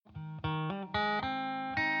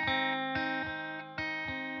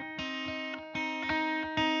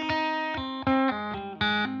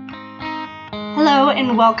Hello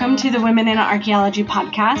and welcome to the Women in Archaeology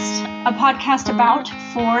podcast, a podcast about,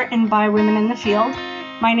 for, and by women in the field.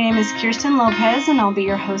 My name is Kirsten Lopez and I'll be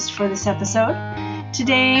your host for this episode.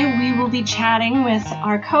 Today we will be chatting with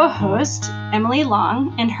our co-host, Emily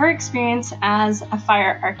Long, and her experience as a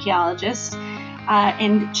fire archaeologist,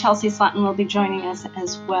 and Chelsea Slotton will be joining us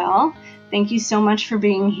as well. Thank you so much for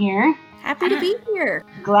being here. Happy to be here.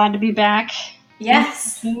 Glad to be back.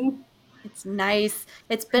 Yes. It's nice.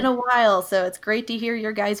 It's been a while, so it's great to hear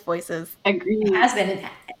your guys' voices. Agreed. It has been. And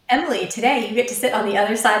Emily, today you get to sit on the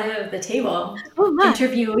other side of the table.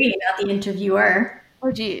 Interviewee, not the interviewer.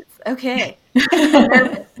 Oh, geez. Okay.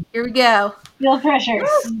 Here we go. Feel pressure.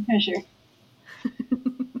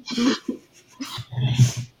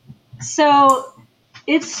 So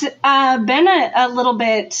it's been a little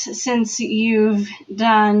bit since you've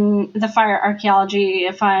done the fire archaeology,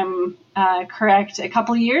 if I'm correct, a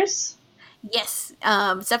couple years? Yes,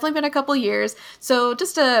 it's definitely been a couple years. So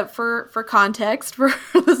just for context for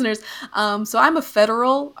listeners, so I'm a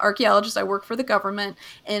federal archaeologist. I work for the government,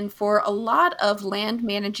 and for a lot of land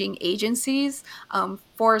managing agencies,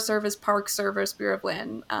 Forest Service, Park Service, Bureau of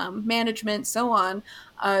Land Management, so on,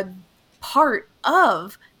 part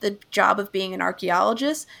of the job of being an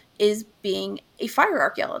archaeologist is being a fire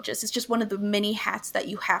archaeologist. It's just one of the many hats that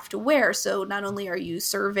you have to wear. So not only are you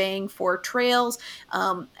surveying for trails,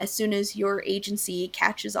 as soon as your agency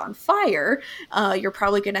catches on fire, you're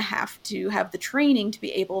probably going to have the training to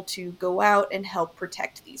be able to go out and help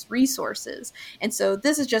protect these resources. And so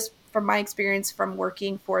this is just from my experience from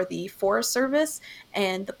working for the Forest Service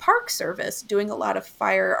and the Park Service, doing a lot of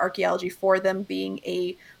fire archaeology for them, being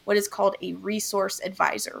what is called a resource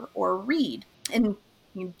advisor, or READ. And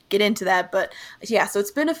you get into that, but yeah, so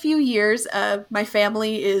it's been a few years. My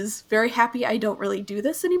family is very happy I don't really do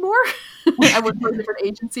this anymore. I work for a different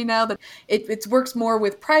agency now that it works more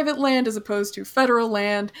with private land as opposed to federal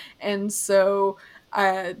land, and so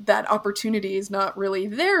that opportunity is not really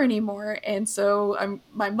there anymore. And so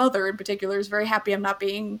my mother in particular is very happy I'm not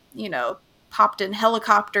being, popped in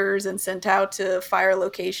helicopters and sent out to fire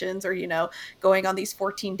locations, or going on these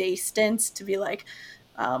 14-day stints to be like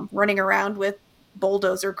running around with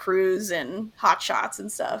bulldozer crews and hot shots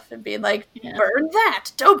and stuff and being like, burn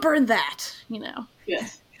that, don't burn that,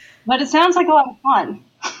 Yes. But it sounds like a lot of fun.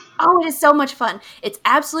 Oh, it is so much fun. It's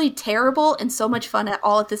absolutely terrible and so much fun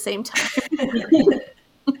all at the same time.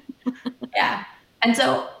 Yeah. And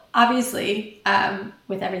so obviously,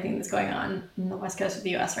 with everything that's going on in the west coast of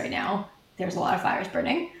the US right now, there's a lot of fires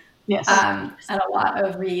burning. Yes. And a lot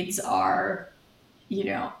of READs are,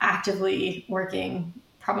 actively working,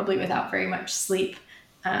 probably without very much sleep.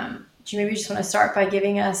 Do you maybe just want to start by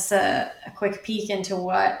giving us a quick peek into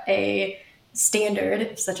what a standard,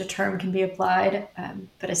 if such a term can be applied,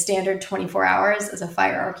 but a standard 24 hours as a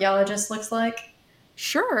fire archaeologist looks like?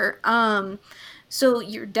 Sure. So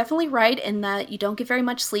you're definitely right in that you don't get very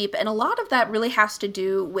much sleep. And a lot of that really has to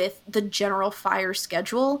do with the general fire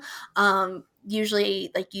schedule.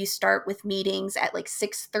 Usually, you start with meetings at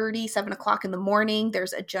 6:30, 7 o'clock in the morning.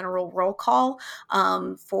 There's a general roll call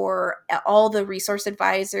for all the resource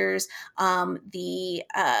advisors, the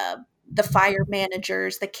fire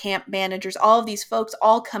managers, the camp managers, all of these folks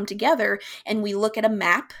all come together, and we look at a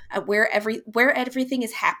map at where everything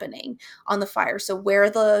is happening on the fire. So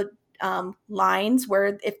where the lines,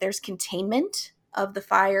 where if there's containment of the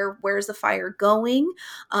fire, where's the fire going,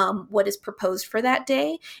 what is proposed for that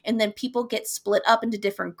day, and then people get split up into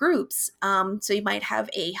different groups. So you might have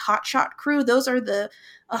a hotshot crew. Those are they're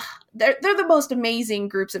the most amazing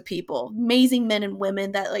groups of people, amazing men and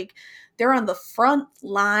women that they're on the front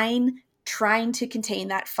line trying to contain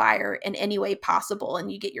that fire in any way possible.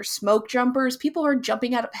 And you get your smoke jumpers. People are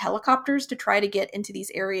jumping out of helicopters to try to get into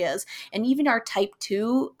these areas. And even our type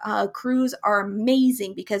 2 crews are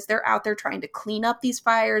amazing because they're out there trying to clean up these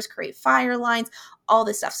fires, create fire lines, all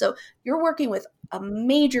this stuff. So you're working with a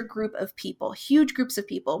major group of people, huge groups of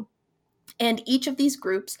people. And each of these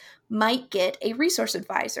groups might get a resource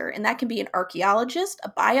advisor, and that can be an archaeologist, a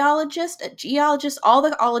biologist, a geologist, all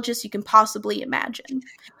the ologists you can possibly imagine.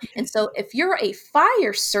 And so if you're a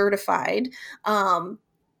fire certified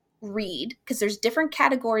READ, because there's different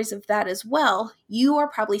categories of that as well, you are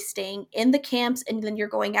probably staying in the camps and then you're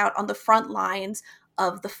going out on the front lines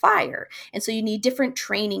of the fire. And so you need different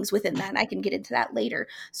trainings within that. And I can get into that later.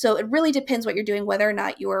 So it really depends what you're doing, whether or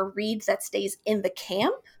not you're a READ that stays in the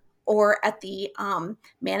camp or at the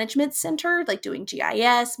management center, doing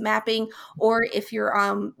GIS mapping, or if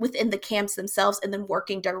you're within the camps themselves and then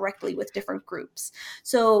working directly with different groups.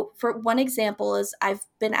 So for one example is I've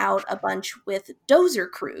been out a bunch with dozer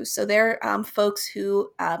crews. So they're folks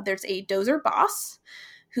who, there's a dozer boss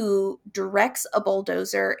who directs a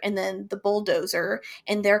bulldozer and then the bulldozer,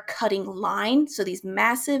 and they're cutting line. So these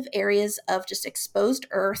massive areas of just exposed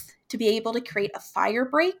earth to be able to create a fire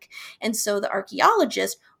break. And so the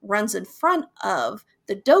archaeologist runs in front of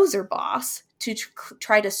the dozer boss to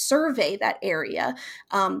try to survey that area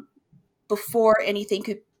before anything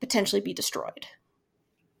could potentially be destroyed.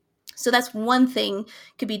 So that's one thing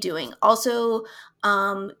could be doing. Also,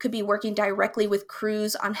 could be working directly with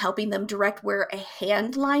crews on helping them direct where a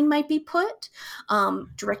hand line might be put,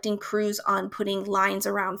 directing crews on putting lines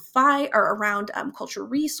around fire or around cultural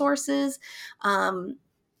resources.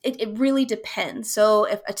 It really depends. So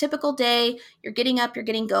if a typical day, you're getting up, you're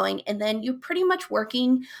getting going, and then you're pretty much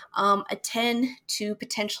working a 10 to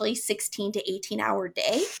potentially 16 to 18-hour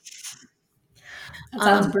day. That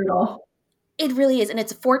sounds brutal. It really is. And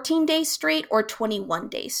it's 14 days straight or 21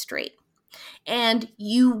 days straight. And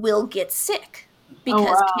you will get sick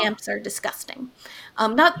because camps are disgusting.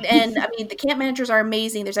 The camp managers are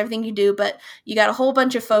amazing. There's everything you do, but you got a whole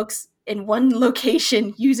bunch of folks in one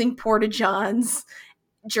location using porta-johns.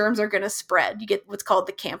 Germs are going to spread. You get what's called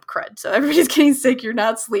the camp crud. So everybody's getting sick. You're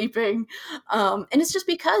not sleeping. And it's just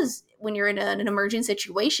because when you're in an emergent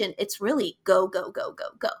situation, it's really go, go, go, go,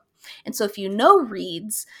 go. And so if you know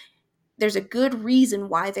reeds, there's a good reason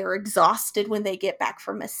why they're exhausted when they get back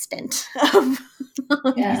from a stint of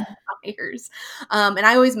these fires. And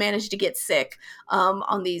I always manage to get sick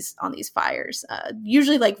on these fires.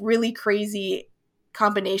 Usually like really crazy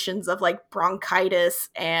combinations of like bronchitis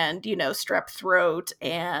and, strep throat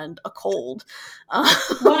and a cold.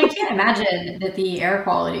 Well, I can't imagine that the air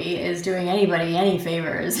quality is doing anybody any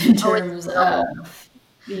favors in terms of,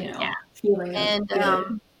 feeling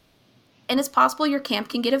good. And it's possible your camp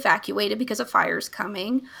can get evacuated because a fire's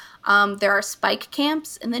coming. There are spike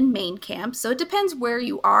camps and then main camps. So it depends where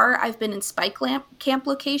you are. I've been in spike camp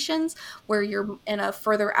locations where you're in a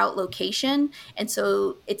further out location. And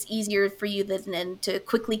so it's easier for you then to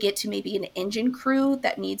quickly get to maybe an engine crew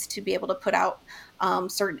that needs to be able to put out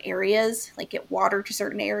certain areas, like get water to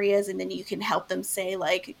certain areas. And then you can help them say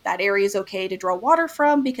like that area is okay to draw water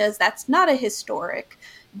from because that's not a historic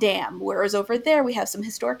dam, whereas over there we have some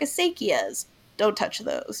historic acequias, don't touch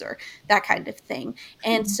those, or that kind of thing.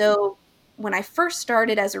 And so when I first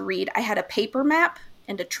started as a Reed, I had a paper map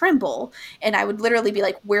and a Trimble, and I would literally be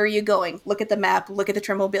like, where are you going? Look at the map, look at the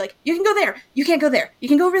Trimble, be like, you can go there, you can't go there, you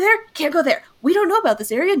can go over there, can't go there, we don't know about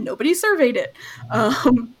this area, nobody surveyed it.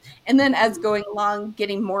 And then as going along,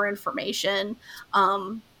 getting more information,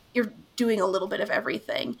 you're doing a little bit of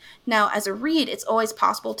everything. Now, as a Reed, it's always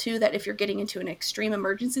possible, too, that if you're getting into an extreme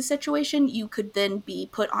emergency situation, you could then be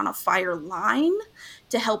put on a fire line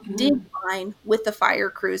to help dig line with the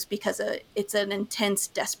fire crews because it's an intense,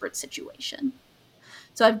 desperate situation.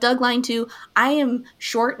 So I've dug line, too. I am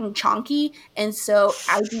short and chonky, and so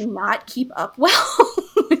I do not keep up well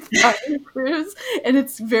with fire crews, and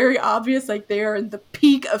it's very obvious, like, they are in the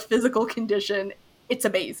peak of physical condition. It's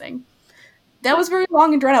amazing. That was very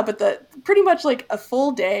long and drawn out, but pretty much like a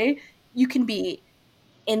full day, you can be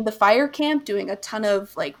in the fire camp doing a ton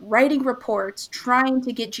of like writing reports, trying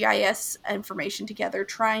to get GIS information together,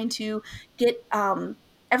 trying to get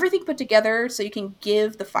everything put together so you can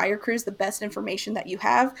give the fire crews the best information that you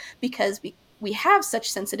have, because we have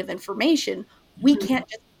such sensitive information. We can't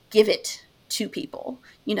just give it to people,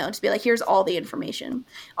 to be like, here's all the information.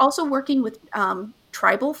 Also working with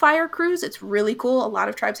tribal fire crews, it's really cool. A lot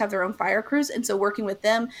of tribes have their own fire crews, and so working with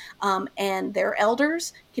them and their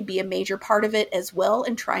elders can be a major part of it as well,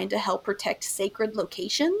 in trying to help protect sacred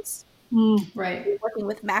locations. Right. Working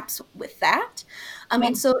with maps with that.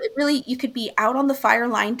 And so it really, you could be out on the fire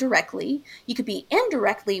line directly. You could be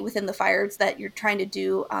indirectly within the fires that you're trying to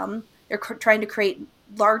do. They're trying to create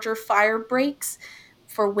larger fire breaks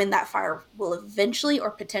for when that fire will eventually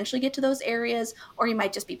or potentially get to those areas, or you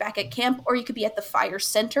might just be back at camp, or you could be at the fire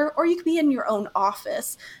center, or you could be in your own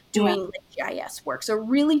office doing GIS work. So it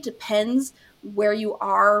really depends where you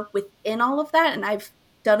are within all of that. And I've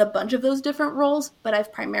done a bunch of those different roles, but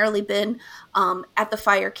I've primarily been at the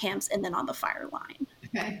fire camps and then on the fire line.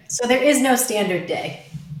 Okay. So there is no standard day.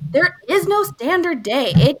 There is no standard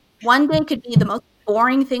day. One day could be the most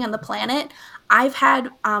boring thing on the planet. I've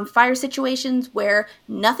had fire situations where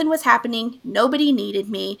nothing was happening, nobody needed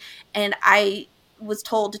me, and I was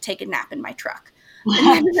told to take a nap in my truck.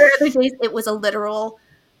 And then there are other days it was a literal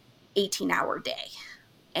 18-hour day.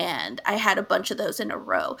 And I had a bunch of those in a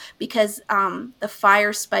row because the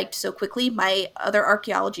fire spiked so quickly. My other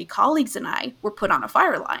archaeology colleagues and I were put on a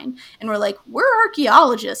fire line, and we're like, we're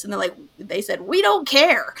archaeologists. And they said, we don't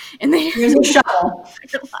care. And here's a shovel.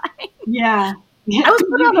 Yeah. I was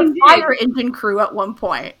put on a fire engine crew at one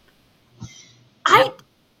point. I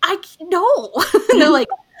I know.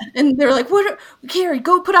 and they're like, what, Carrie,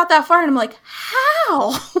 go put out that fire. And I'm like,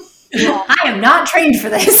 how? I am not trained for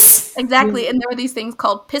this. Exactly. And there were these things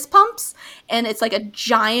called piss pumps, and it's like a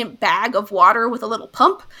giant bag of water with a little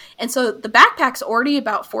pump. And so the backpack's already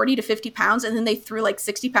about 40 to 50 pounds, and then they threw like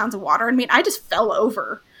 60 pounds of water. I mean, I just fell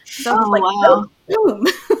over. So I was like, wow. boom.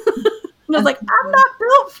 And I was like, I'm not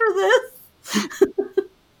built for this.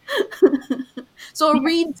 So a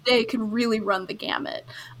Reed's day can really run the gamut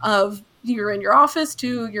of you're in your office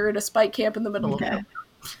to you're in a spike camp in the middle of nowhere.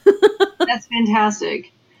 That's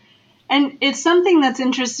fantastic. And it's something that's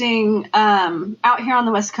interesting out here on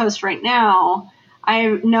the West Coast right now. I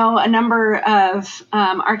know a number of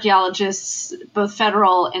archaeologists, both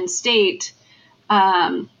federal and state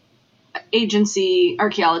agency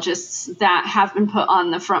archaeologists, that have been put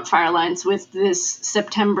on the front fire lines with this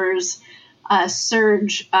September's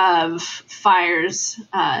surge of fires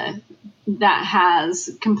that has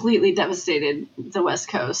completely devastated the West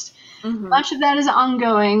Coast. Mm-hmm. Much of that is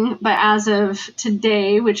ongoing, but as of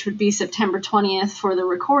today, which would be September 20th for the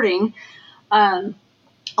recording, a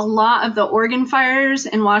lot of the Oregon fires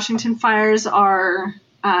and Washington fires are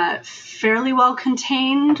fairly well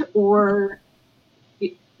contained or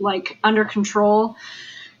like under control.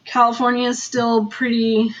 California is still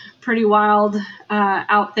pretty wild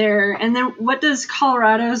out there. And then what does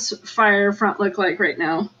Colorado's fire front look like right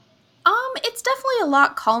now? It's definitely a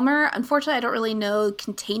lot calmer. Unfortunately, I don't really know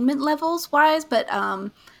containment levels wise, but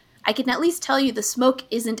I can at least tell you the smoke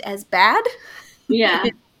isn't as bad. Yeah.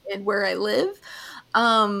 in where I live.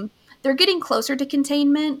 They're getting closer to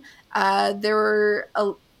containment. There were,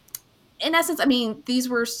 in essence, I mean, these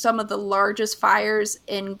were some of the largest fires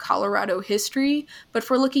in Colorado history, but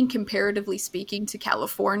for looking comparatively speaking to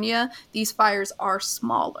California, these fires are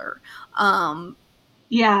smaller.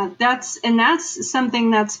 Yeah, that's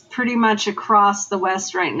something that's pretty much across the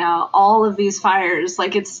West right now. All of these fires,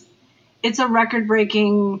 like it's a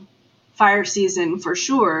record-breaking fire season for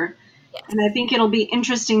sure. Yes. And I think it'll be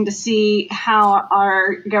interesting to see how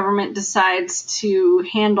our government decides to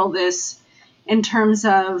handle this in terms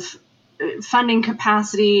of funding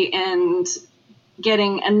capacity and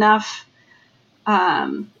getting enough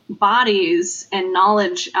bodies and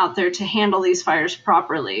knowledge out there to handle these fires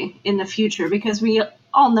properly in the future, because we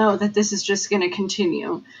all know that this is just going to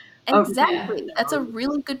continue. Exactly. That's a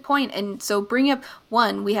really good point. And so bring up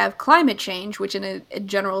one, we have climate change, which in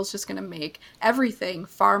general is just going to make everything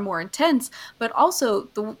far more intense. But also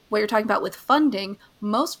what you're talking about with funding,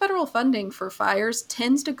 most federal funding for fires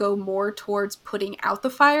tends to go more towards putting out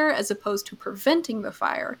the fire as opposed to preventing the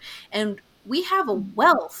fire. And we have a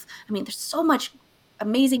wealth. I mean, there's so much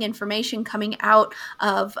amazing information coming out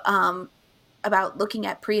of about looking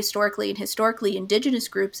at prehistorically and historically indigenous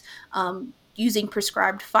groups using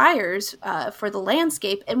prescribed fires for the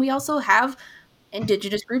landscape. And we also have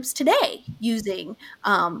indigenous groups today using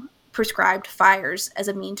prescribed fires as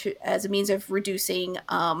a means of reducing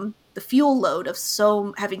the fuel load of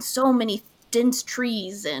having so many dense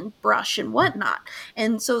trees and brush and whatnot.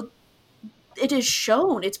 And so it is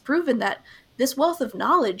shown, it's proven that this wealth of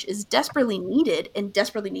knowledge is desperately needed and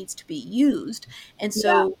desperately needs to be used. And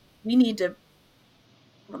so we need to,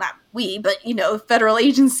 well, not we, but, federal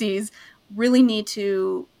agencies really need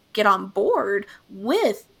to get on board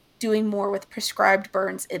with doing more with prescribed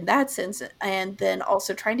burns in that sense, and then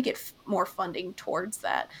also trying to get more funding towards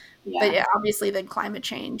that. But obviously then climate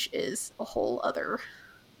change is a whole other.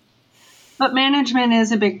 But management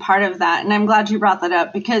is a big part of that. And I'm glad you brought that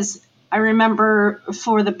up, because I remember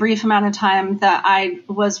for the brief amount of time that I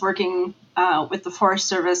was working with the Forest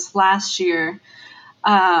Service last year,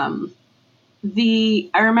 I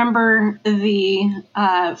remember the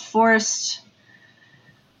forest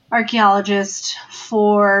archaeologist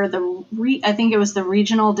for I think it was the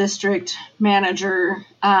regional district manager,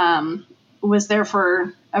 was there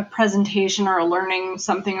for a presentation or a learning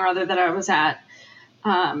something or other that I was at.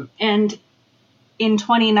 And in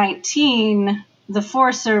 2019, the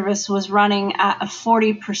Forest Service was running at a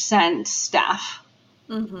 40% staff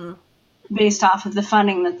based off of the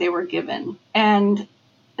funding that they were given. And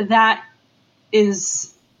that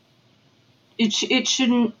is, it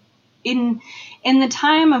shouldn't, in the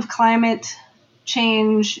time of climate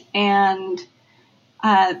change and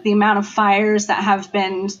the amount of fires that have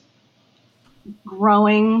been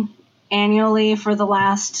growing annually for the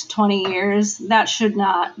last 20 years, that should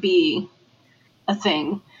not be a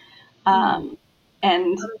thing.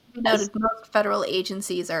 And noted, most federal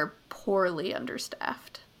agencies are poorly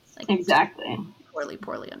understaffed. Exactly.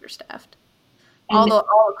 Poorly understaffed.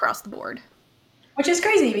 All across the board. Which is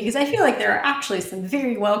crazy, because I feel like there are actually some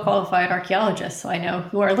very well qualified archaeologists, so I know,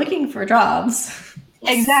 who are looking for jobs.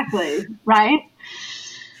 Exactly, right?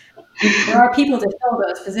 There are people to fill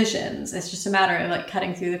those positions. It's just a matter of like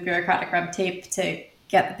cutting through the bureaucratic red tape to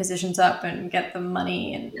get the positions up and get the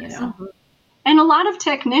money and, you know. Mhm. And a lot of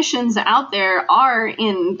technicians out there are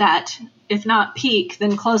in that, if not peak,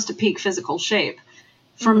 then close to peak physical shape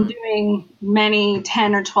from doing many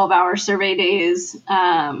 10 or 12-hour survey days,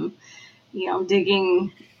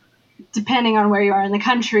 digging, depending on where you are in the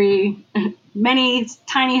country, many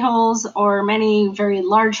tiny holes or many very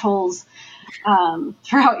large holes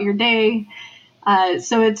throughout your day.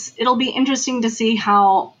 So it'll be interesting to see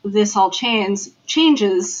how this all changes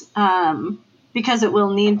because it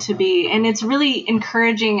will need to be. And it's really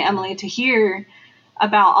encouraging, Emily, to hear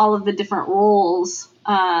about all of the different roles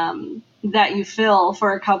that you fill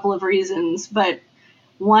for a couple of reasons. But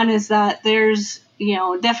one is that there's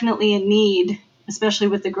definitely a need, especially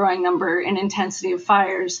with the growing number and intensity of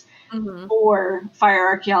fires, for fire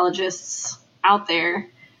archaeologists out there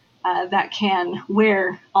that can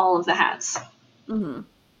wear all of the hats. In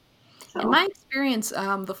So. my experience,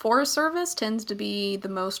 the Forest Service tends to be the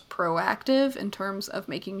most proactive in terms of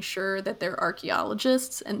making sure that they're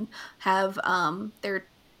archaeologists and have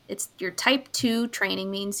it's your type 2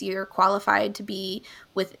 training means you're qualified to be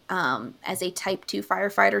with as a type 2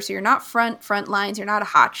 firefighter. So you're not front lines, you're not a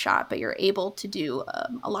hot shot, but you're able to do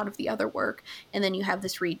a lot of the other work. And then you have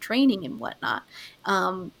this retraining and whatnot.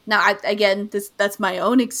 Now, that's my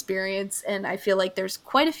own experience, and I feel like there's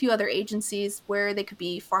quite a few other agencies where they could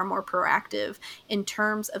be far more proactive in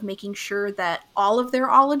terms of making sure that all of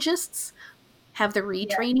their ologists have the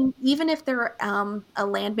retraining, even if they're a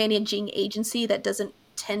land managing agency that doesn't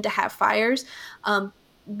tend to have fires.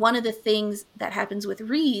 One of the things that happens with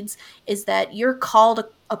reeds is that you're called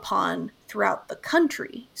upon throughout the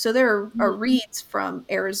country. So there are reeds from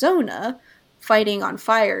Arizona fighting on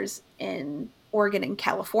fires in Oregon and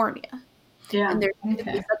California. Yeah. And there's such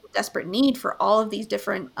a desperate need for all of these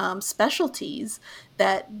different specialties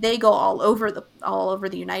that they go all over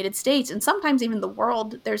the United States and sometimes even the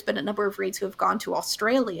world. There's been a number of reeds who have gone to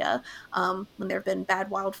Australia when there have been bad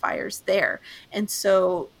wildfires there. And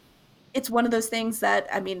so it's one of those things that,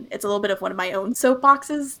 I mean, it's a little bit of one of my own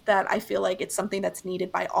soapboxes that I feel like it's something that's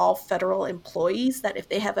needed by all federal employees, that if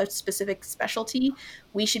they have a specific specialty,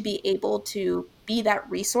 we should be able to be that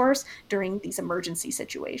resource during these emergency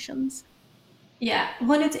situations. Yeah.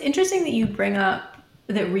 Well, it's interesting that you bring up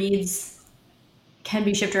that reeds can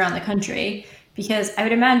be shipped around the country, because I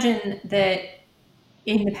would imagine that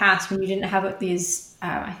in the past, when you didn't have these,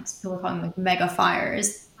 I think people call them like mega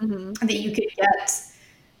fires, that you could get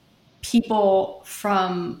people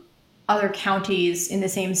from other counties in the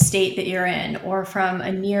same state that you're in or from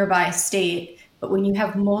a nearby state. But when you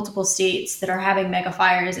have multiple states that are having mega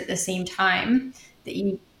fires at the same time, that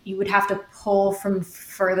you would have to pull from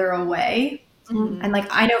further away. And like,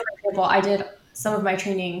 I know, for example, I did some of my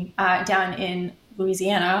training down in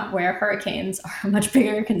Louisiana, where hurricanes are a much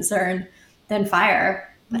bigger concern than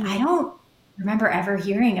fire. But I don't remember ever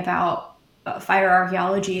hearing about fire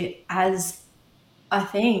archaeology as a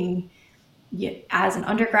thing. As an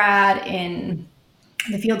undergrad in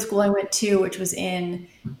the field school I went to, which was in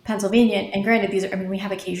Pennsylvania, and granted, we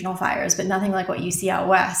have occasional fires, but nothing like what you see out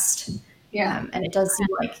west. Yeah. And it does seem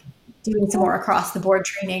like doing some more across the board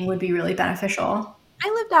training would be really beneficial. I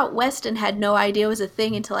lived out west and had no idea it was a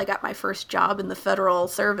thing until I got my first job in the federal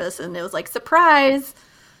service, and it was like, surprise!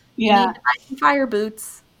 Yeah. You need to buy some fire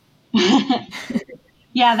boots.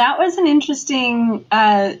 Yeah, that was an interesting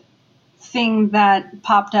thing that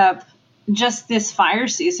popped up just this fire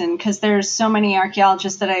season, because there's so many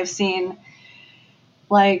archaeologists that I've seen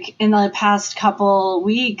like in the past couple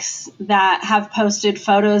weeks that have posted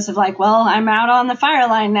photos of like, well, I'm out on the fire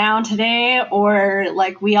line now today, or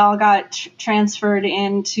like we all got transferred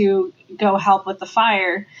in to go help with the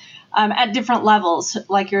fire at different levels,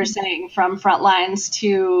 like you're saying, from front lines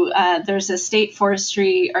to there's a state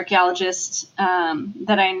forestry archaeologist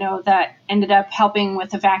that I know that ended up helping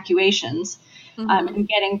with evacuations and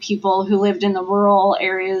getting people who lived in the rural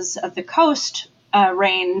areas of the coast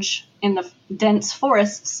range in the dense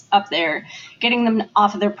forests up there, getting them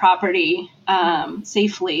off of their property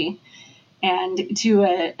safely and to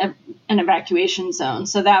an evacuation zone.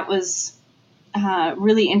 So that was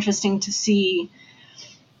really interesting to see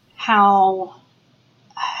how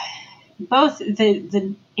both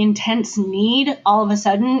the intense need all of a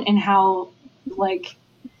sudden and how like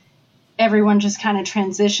everyone just kind of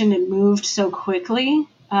transitioned and moved so quickly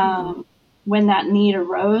when that need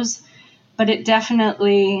arose. But it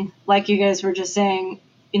definitely, like you guys were just saying,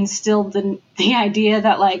 instilled the idea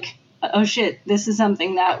that like, oh shit, this is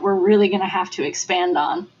something that we're really going to have to expand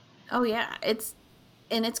on. Oh yeah, it's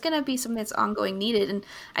and it's going to be something that's ongoing needed. And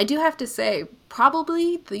I do have to say,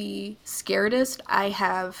 probably the scaredest I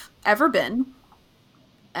have ever been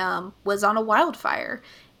was on a wildfire.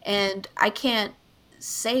 And I can't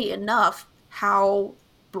say enough how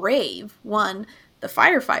brave, one, the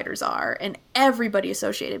firefighters are and everybody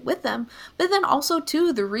associated with them, but then also,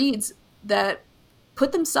 two, the Reeds that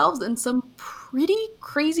put themselves in some pretty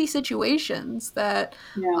crazy situations that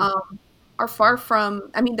are far from,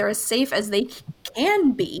 I mean, they're as safe as they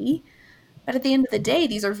can be, but at the end of the day,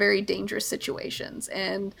 these are very dangerous situations.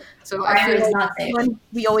 And so I feel like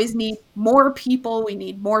we always need more people, we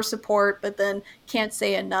need more support, but then can't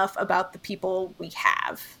say enough about the people we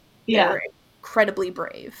have. They're incredibly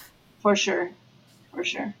brave. For sure. For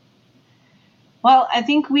sure. Well, I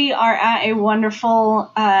think we are at a wonderful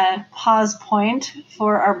pause point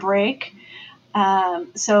for our break.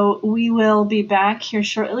 So we will be back here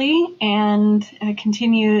shortly and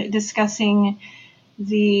continue discussing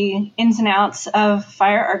the ins and outs of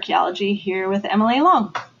fire archaeology here with Emily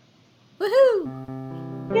Long.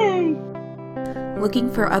 Woohoo! Yay!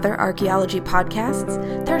 Looking for other archaeology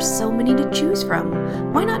podcasts? There's so many to choose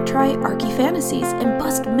from. Why not try Archifantasies and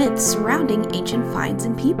bust myths surrounding ancient finds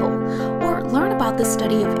and people, or learn about the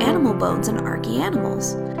study of animal bones and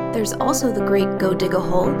archaeanimals? There's also the great Go Dig a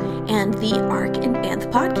Hole and the Ark and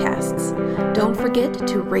Anth podcasts. Don't forget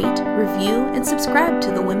to rate, review, and subscribe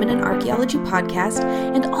to the Women in Archaeology podcast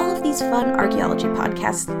and all of these fun archaeology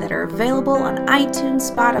podcasts that are available on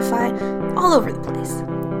iTunes, Spotify, all over the place.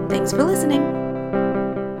 Thanks for listening.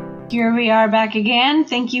 Here we are back again.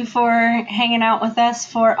 Thank you for hanging out with us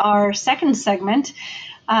for our second segment.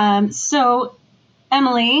 So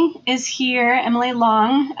Emily is here. Emily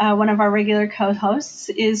Long, one of our regular co-hosts,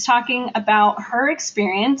 is talking about her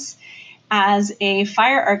experience as a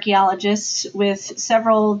fire archaeologist with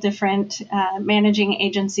several different managing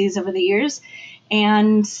agencies over the years,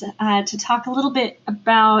 and to talk a little bit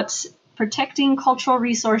about protecting cultural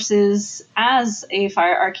resources as a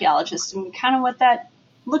fire archaeologist and kind of what that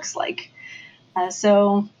looks like.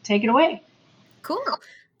 So take it away. Cool.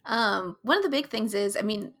 One of the big things is, I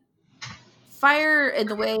mean, fire and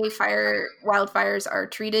the way wildfires are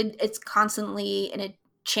treated, it's constantly and it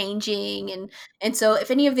changing, and so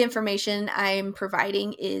if any of the information I'm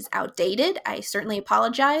providing is outdated, I certainly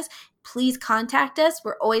apologize. Please contact us.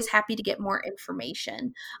 We're always happy to get more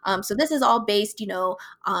information. So this is all based,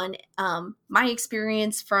 on my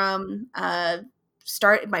experience from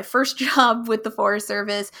start my first job with the Forest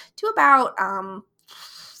Service to about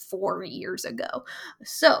 4 years ago.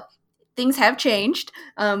 So things have changed.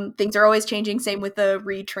 Things are always changing. Same with the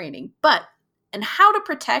retraining. And how to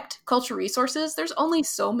protect cultural resources, there's only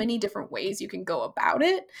so many different ways you can go about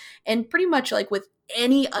it. And pretty much like with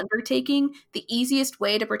any undertaking, the easiest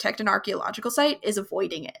way to protect an archaeological site is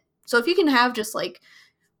avoiding it. So if you can have just like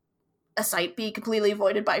a site be completely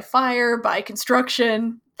avoided by fire, by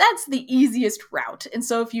construction, that's the easiest route. And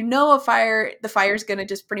so if you know the fire's going to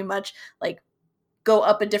just pretty much like go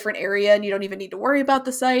up a different area and you don't even need to worry about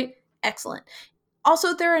the site, excellent.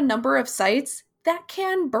 Also, there are a number of sites that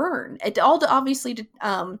can burn. It all obviously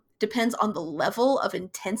depends on the level of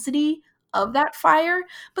intensity of that fire,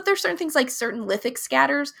 but there's certain things like certain lithic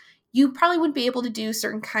scatters. You probably wouldn't be able to do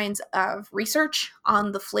certain kinds of research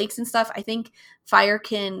on the flakes and stuff. I think fire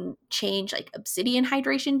can change like obsidian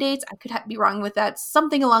hydration dates. I could be wrong with that.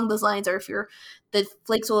 Something along those lines, or if the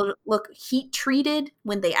flakes will look heat treated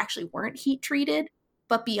when they actually weren't heat treated.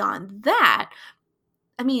 But beyond that,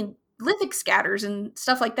 I mean, lithic scatters and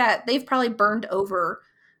stuff like that, they've probably burned over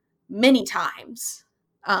many times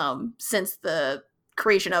since the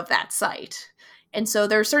creation of that site. And so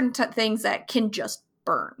there are certain things that can just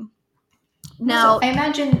burn. Now, I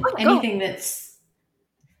imagine anything that's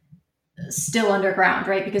still underground,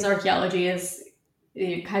 right? Because archaeology is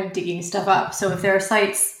kind of digging stuff up. So if there are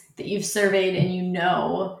sites that you've surveyed and you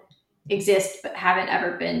know exist but haven't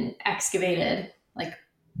ever been excavated, like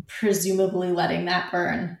presumably letting that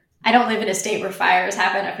burn. I don't live in a state where fires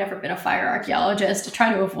happen. I've never been a fire archaeologist. To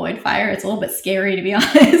try to avoid fire, it's a little bit scary, to be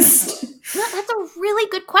honest. That's a really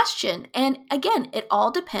good question. And again, it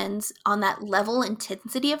all depends on that level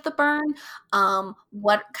intensity of the burn.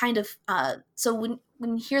 What kind of so when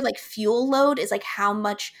you hear like fuel load is like how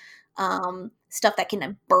much stuff that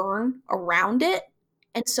can burn around it.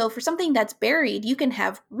 And so for something that's buried, you can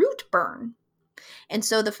have root burn. And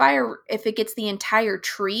so the fire, if it gets the entire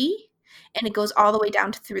tree and it goes all the way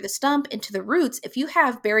down through the stump into the roots, if you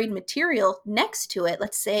have buried material next to it,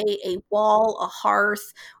 let's say a wall, a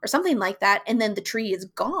hearth, or something like that, and then the tree is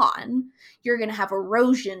gone, you're going to have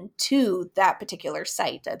erosion to that particular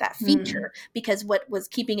site, that feature, because what was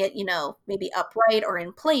keeping it, maybe upright or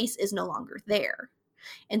in place is no longer there.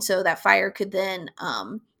 And so that fire could then,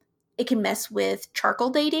 it can mess with charcoal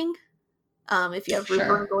dating. If you have root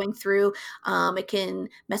burn going through, it can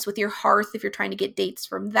mess with your hearth if you're trying to get dates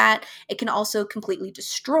from that. It can also completely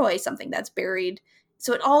destroy something that's buried.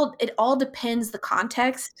 So it all depends the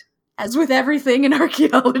context, as with everything in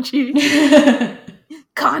archaeology.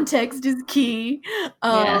 Context is key.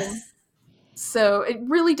 Yes. So it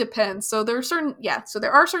really depends. So there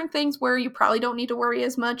are certain things where you probably don't need to worry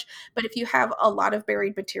as much. But if you have a lot of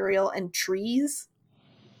buried material and trees,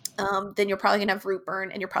 then you're probably gonna have root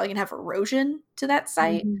burn, and you're probably gonna have erosion to that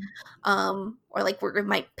site. Or like where it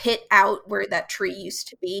might pit out where that tree used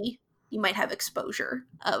to be. You might have exposure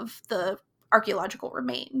of the archaeological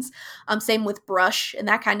remains. Same with brush and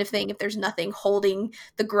that kind of thing. If there's nothing holding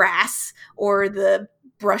the grass or the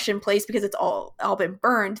brush in place because it's all been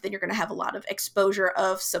burned, then you're going to have a lot of exposure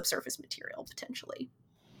of subsurface material potentially.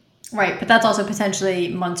 Right, but that's also potentially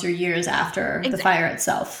months or years after the fire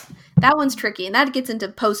itself. That one's tricky, and that gets into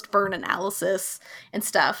post-burn analysis and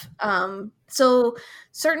stuff. So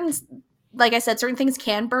like I said, certain things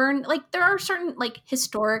can burn. Like there are certain like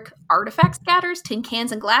historic artifact scatters, tin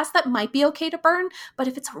cans and glass that might be okay to burn. But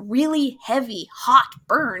if it's a really heavy, hot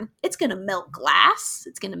burn, it's going to melt glass.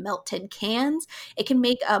 It's going to melt tin cans. It can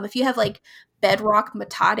make, if you have like bedrock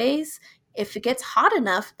matades, if it gets hot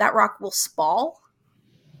enough, that rock will spall.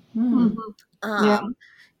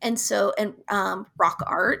 And so, rock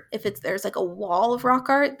art, if there's like a wall of rock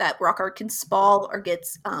art, that rock art can spall or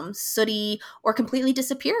gets sooty or completely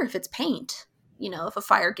disappear if it's paint, if a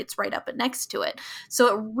fire gets right up next to it.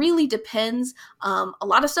 So it really depends. A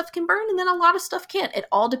lot of stuff can burn and then a lot of stuff can't. It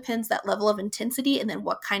all depends that level of intensity and then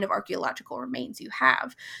what kind of archaeological remains you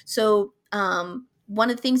have. So one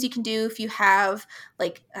of the things you can do if you have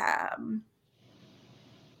like,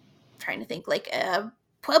 trying to think like a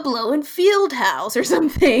Pueblo and field house or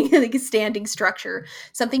something, like a standing structure.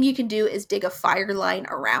 Something you can do is dig a fire line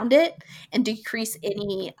around it and decrease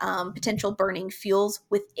any potential burning fuels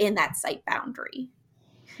within that site boundary.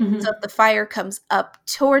 So if the fire comes up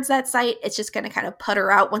towards that site, it's just going to kind of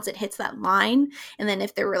putter out once it hits that line. And then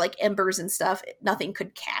if there were like embers and stuff, nothing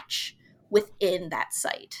could catch within that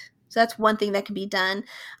site. So that's one thing that can be done.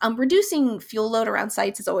 Reducing fuel load around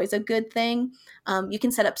sites is always a good thing. You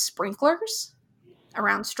can set up sprinklers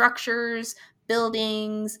around structures,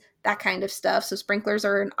 buildings, that kind of stuff. So sprinklers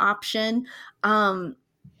are an option.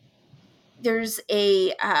 There's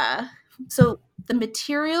so the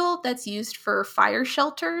material that's used for fire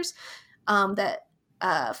shelters that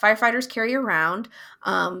firefighters carry around,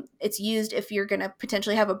 it's used if you're going to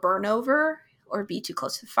potentially have a burn over or be too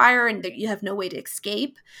close to the fire and you have no way to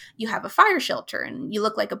escape. You have a fire shelter and you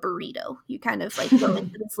look like a burrito. You kind of like go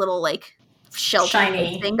into this little like shelter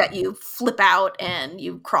thing that you flip out and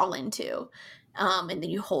you crawl into, and then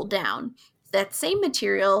you hold down. That same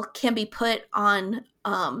material can be put on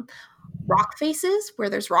rock faces where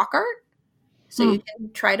there's rock art. So you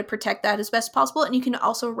can try to protect that as best possible. And you can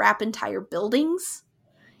also wrap entire buildings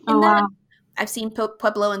in that. Wow. I've seen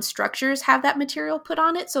Pueblo and structures have that material put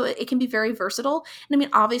on it. So it can be very versatile. And I mean,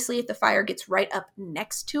 obviously, if the fire gets right up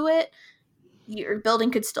next to it, your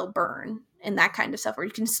building could still burn and that kind of stuff, or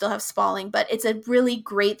you can still have spalling. But it's a really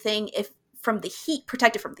great thing if from the heat,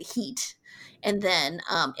 protected from the heat, and then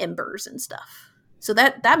embers and stuff. So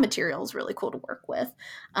that material is really cool to work with.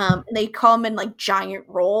 And they call them in like giant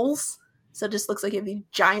rolls. So it just looks like you have these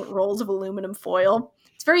giant rolls of aluminum foil.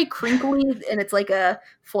 It's very crinkly and it's like a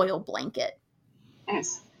foil blanket.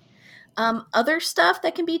 Nice. Other stuff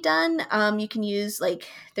that can be done, you can use like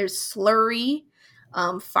there's slurry,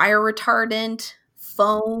 fire retardant,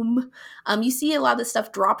 foam. You see a lot of this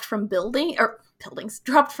stuff dropped from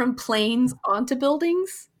dropped from planes onto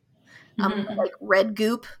buildings, like red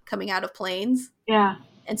goop coming out of planes. Yeah.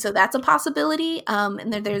 And so that's a possibility.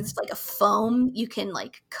 And then there's like a foam you can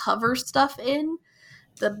like cover stuff in.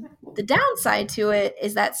 The downside to it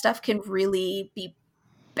is that stuff can really be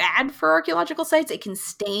bad for archaeological sites. It can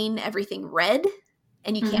stain everything red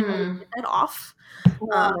and you can't really get that off.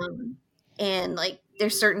 Wow. And like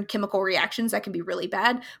there's certain chemical reactions that can be really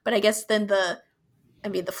bad. But I guess then the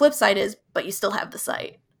flip side is, but you still have the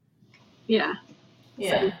site. Yeah.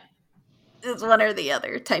 Yeah. So it's one or the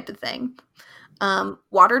other type of thing.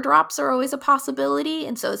 Water drops are always a possibility.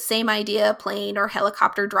 And so same idea, plane or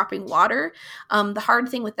helicopter dropping water. The hard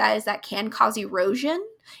thing with that is that can cause erosion.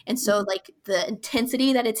 And so like the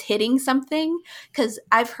intensity that it's hitting something, because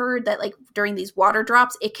I've heard that like during these water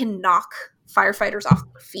drops, it can knock firefighters off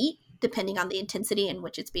their feet depending on the intensity in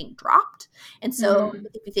which it's being dropped. And so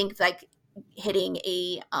if you think like hitting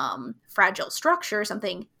a fragile structure or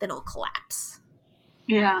something, then it'll collapse.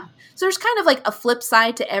 Yeah. So there's kind of like a flip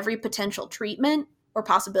side to every potential treatment. or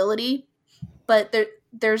possibility, but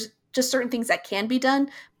there's just certain things that can be done.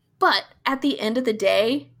 But at the end of the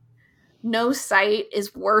day, no site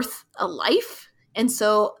is worth a life. And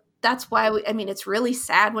so that's why it's really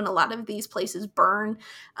sad when a lot of these places burn.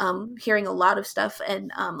 Hearing a lot of stuff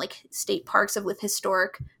and like state parks with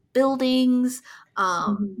historic buildings,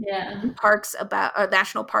 parks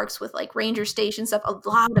national parks with like ranger stations stuff, a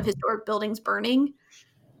lot of historic buildings burning.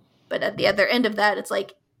 But at the other end of that, it's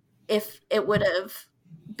like, if it would have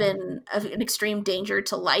been an extreme danger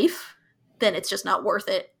to life, then it's just not worth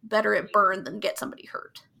it. Better it burn than get somebody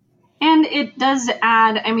hurt. And it does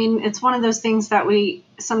add, it's one of those things that we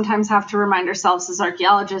sometimes have to remind ourselves as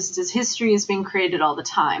archaeologists, is history is being created all the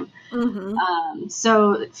time. Mm-hmm.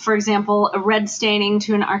 So, for example, a red staining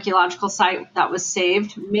to an archaeological site that was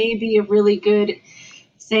saved may be a really good,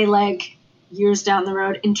 say, like years down the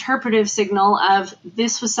road, interpretive signal of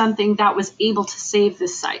this was something that was able to save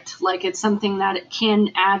this site. Like, it's something that it can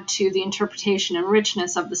add to the interpretation and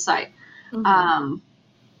richness of the site. Mm-hmm.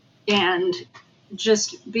 And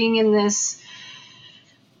just being in this,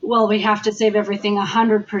 well, we have to save everything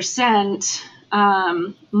 100%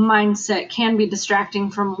 mindset can be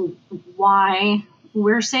distracting from why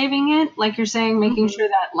we're saving it. Like you're saying, making sure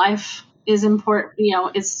that life is important,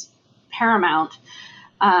 is paramount.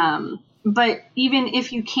 But even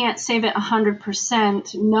if you can't save it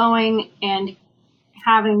 100%, knowing and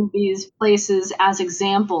having these places as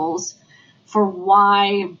examples for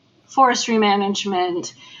why forestry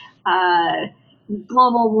management,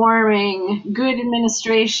 global warming, good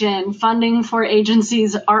administration, funding for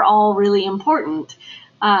agencies are all really important.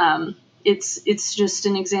 It's just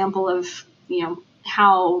an example of,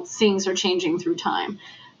 how things are changing through time.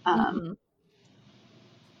 Yeah,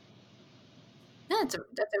 that's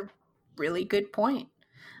a really good point.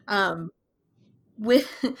 With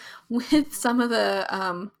some of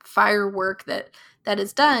the firework that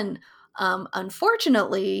is done,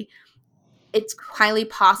 unfortunately, it's highly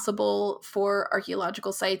possible for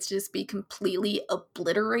archaeological sites to just be completely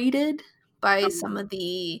obliterated by some of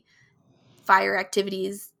the fire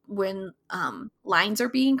activities when lines are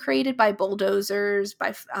being created by bulldozers,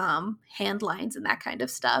 by hand lines and that kind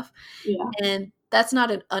of stuff. Yeah. And that's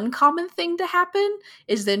not an uncommon thing to happen,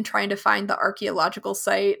 is then trying to find the archaeological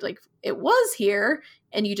site, like it was here,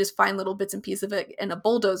 and you just find little bits and pieces of it, and a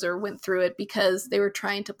bulldozer went through it because they were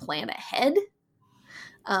trying to plan ahead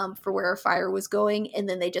for where a fire was going, and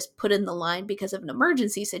then they just put in the line because of an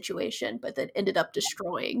emergency situation, but that ended up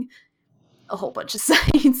destroying a whole bunch of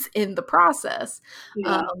sites in the process.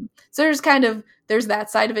 Yeah. So there's that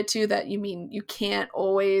side of it too, that you can't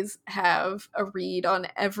always have a read on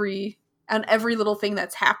every little thing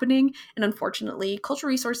that's happening, and unfortunately cultural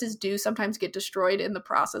resources do sometimes get destroyed in the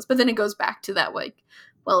process. But then it goes back to that, like,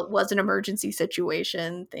 well, it was an emergency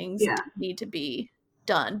situation, things need to be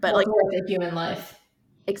done, but like worth a human life.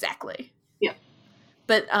 Exactly. Yeah.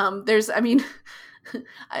 But there's,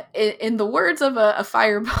 in the words of a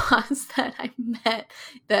fire boss that I met,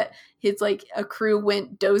 that it's like a crew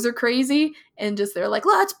went dozer crazy and just they're like,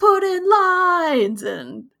 let's put in lines,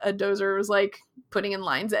 and a dozer was like putting in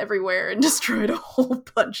lines everywhere and destroyed a whole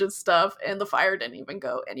bunch of stuff, and the fire didn't even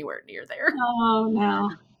go anywhere near there. Oh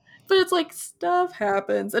no. But it's like, stuff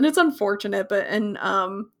happens, and it's unfortunate, but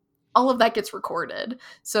all of that gets recorded,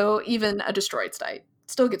 so even a destroyed site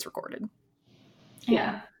still gets recorded.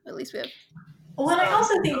 Yeah. At least we have. Well, and I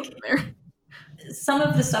also think some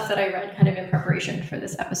of the stuff that I read kind of in preparation for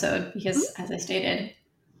this episode, because as I stated,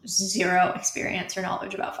 zero experience or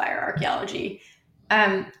knowledge about fire archaeology,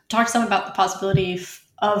 talked some about the possibility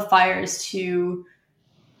of fires to,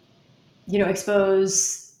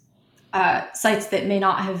 expose sites that may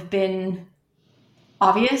not have been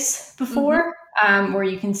obvious before, where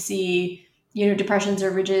you can see, depressions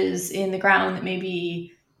or ridges in the ground that may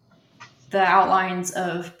be the outlines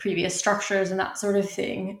of previous structures and that sort of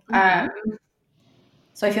thing.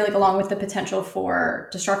 So I feel like along with the potential for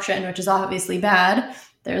destruction, which is obviously bad,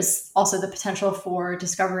 there's also the potential for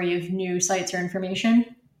discovery of new sites or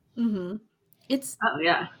information. It's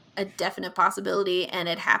a definite possibility, and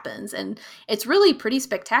it happens. And it's really pretty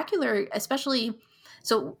spectacular, especially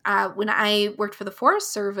so when I worked for the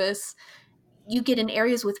Forest Service, you get in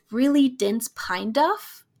areas with really dense pine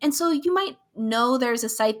duff. And so you might know there's a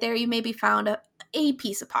site there. You maybe found a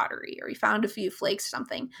piece of pottery, or you found a few flakes or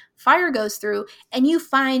something. Fire goes through and you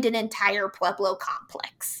find an entire Pueblo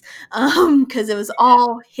complex because it was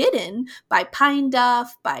all hidden by pine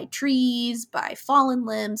duff, by trees, by fallen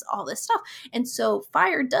limbs, all this stuff. And so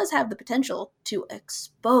fire does have the potential to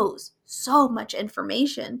expose so much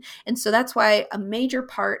information. And so that's why a major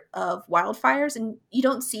part of wildfires, and you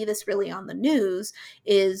don't see this really on the news,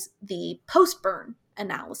 is the post-burn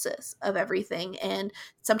analysis of everything. And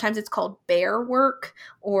sometimes it's called bear work,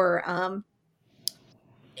 or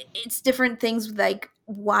it's different things like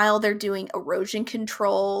while they're doing erosion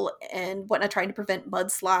control and whatnot, trying to prevent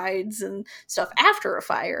mudslides and stuff after a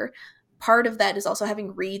fire. Part of that is also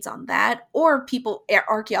having reads on that, or people,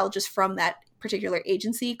 archaeologists from that particular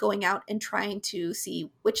agency going out and trying to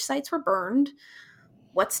see which sites were burned,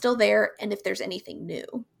 what's still there, and if there's anything new.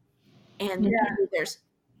 And there's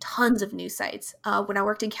tons of new sites. When I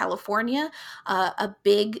worked in California, a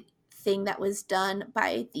big thing that was done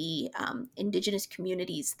by the indigenous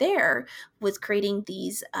communities there was creating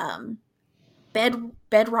these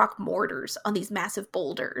bedrock mortars on these massive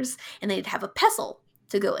boulders, and they'd have a pestle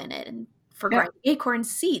to go in it and for grinding acorn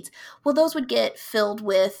seeds. Well, those would get filled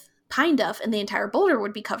with pine duff, and the entire boulder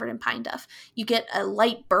would be covered in pine duff. You get a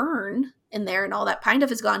light burn in there, and all that pine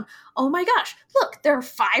duff is gone. Oh my gosh, look, there are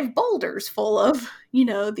 5 boulders full of,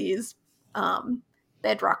 these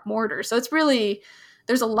bedrock mortars. So it's really,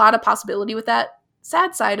 there's a lot of possibility with that.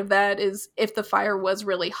 Sad side of that is if the fire was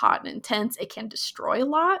really hot and intense, it can destroy a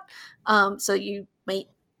lot. So you might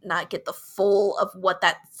not get the full of what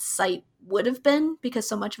that site would have been because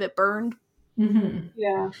so much of it burned. Mm-hmm.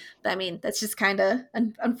 Yeah. I mean, that's just kind of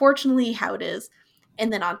unfortunately how it is.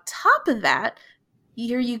 And then on top of that,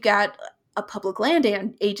 here you got a public land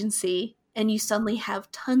agency, and you suddenly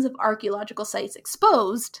have tons of archaeological sites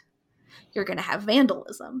exposed. You're going to have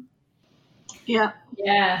vandalism. Yeah.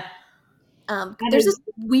 Yeah. There's this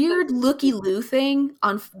weird looky-loo thing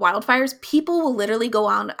on wildfires. People will literally go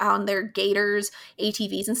on their gators,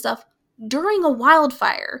 ATVs and stuff during a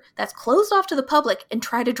wildfire that's closed off to the public and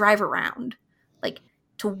try to drive around, like,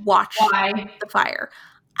 to watch the fire.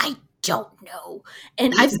 I don't know.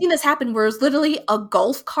 And I've seen this happen where it was literally a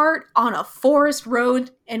golf cart on a forest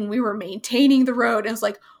road, and we were maintaining the road, and it was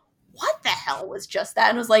like, what the hell was just that?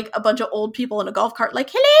 And it was like a bunch of old people in a golf cart,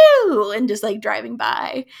 like, hello, and just like driving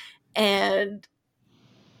by. And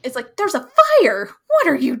it's like, there's a fire. What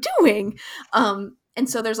are you doing? And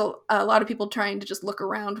so there's a lot of people trying to just look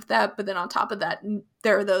around with that. But then on top of that,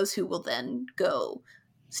 there are those who will then go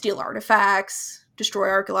steal artifacts, destroy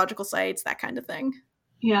archaeological sites, that kind of thing.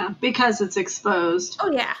 Yeah, because it's exposed. Oh,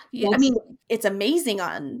 yeah. I mean, it's amazing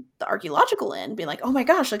on the archaeological end, being like, oh my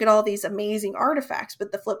gosh, look at all these amazing artifacts.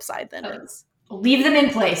 But the flip side then is... leave them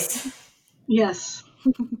in place. Yes.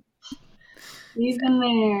 Leave them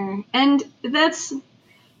there. And that's...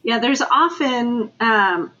 Yeah, there's often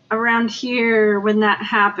around here when that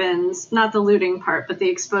happens, not the looting part, but the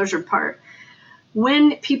exposure part.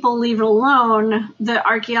 When people leave it alone, the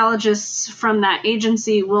archaeologists from that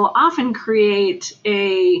agency will often create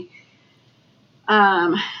a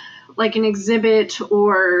like an exhibit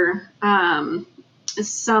or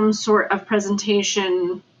some sort of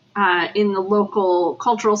presentation in the local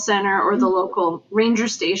cultural center or the local ranger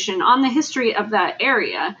station on the history of that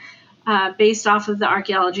area. Based off of the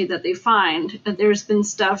archaeology that they find. There's been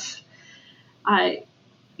stuff,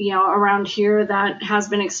 around here that has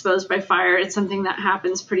been exposed by fire. It's something that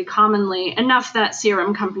happens pretty commonly, enough that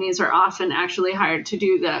CRM companies are often actually hired to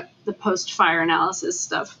do the post-fire analysis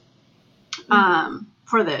stuff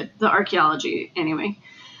for the archaeology anyway.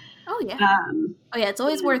 Oh, yeah. It's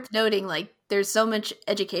always worth noting, like, there's so much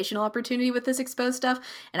educational opportunity with this exposed stuff,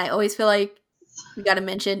 and I always feel like we got to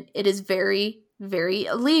mention it is very, very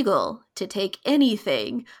illegal to take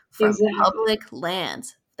anything from public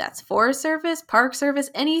lands. That's Forest Service, Park Service,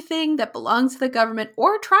 anything that belongs to the government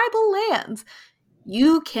or tribal lands.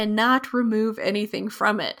 You cannot remove anything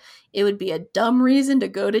from it. It would be a dumb reason to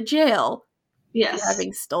go to jail for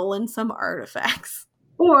having stolen some artifacts.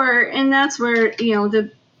 And that's where,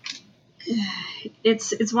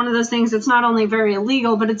 it's one of those things that's not only very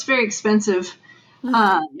illegal, but it's very expensive.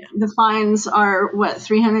 The fines are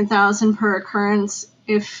 $300,000 per occurrence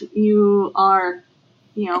if you are,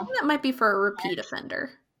 I think that might be for a repeat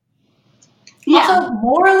offender. Yeah. Also,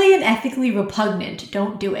 morally and ethically repugnant.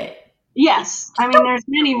 Don't do it. Yes. I mean, there's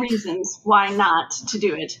many reasons why not to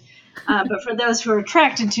do it. But for those who are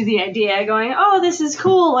attracted to the idea, going, oh, this is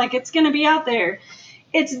cool, like it's going to be out there.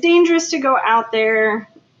 It's dangerous to go out there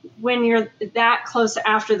when you're that close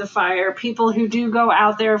after the fire. People who do go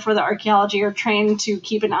out there for the archaeology are trained to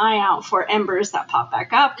keep an eye out for embers that pop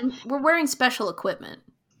back up. And we're wearing special equipment.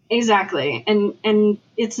 Exactly. And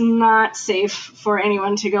it's not safe for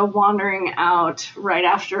anyone to go wandering out right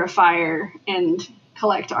after a fire and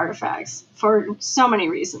collect artifacts for so many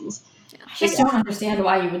reasons. I just don't understand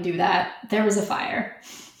why you would do that. There was a fire.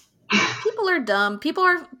 People are dumb.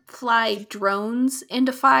 People fly drones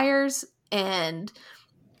into fires, and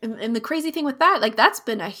And the crazy thing with that, like, that's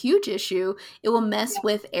been a huge issue. It will mess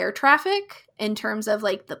with air traffic in terms of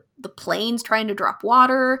like the planes trying to drop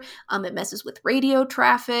water. It messes with radio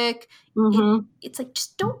traffic. It's like,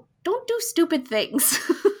 just don't do stupid things.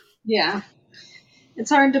 Yeah. It's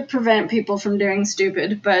hard to prevent people from doing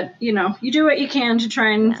stupid, but, you do what you can to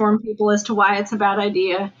try and inform people as to why it's a bad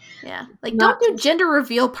idea. Yeah. Like, don't do gender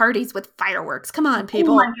reveal parties with fireworks. Come on,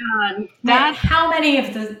 people. Oh my God. How many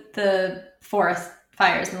of the forest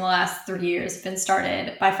fires in the last 3 years have been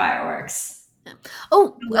started by fireworks?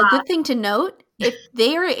 Oh, a good thing to note, if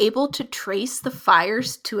they are able to trace the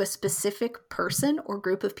fires to a specific person or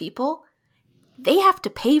group of people, they have to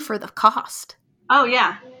pay for the cost. Oh,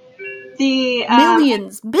 yeah. The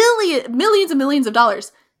millions and millions of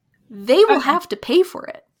dollars. They will have to pay for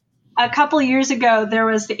it. A couple years ago, there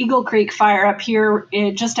was the Eagle Creek fire up here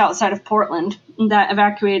just outside of Portland that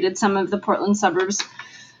evacuated some of the Portland suburbs.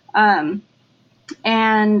 And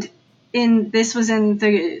this was in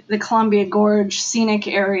the Columbia Gorge scenic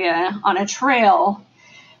area on a trail.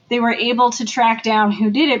 They were able to track down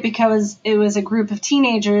who did it because it was a group of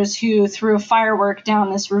teenagers who threw a firework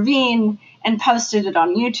down this ravine and posted it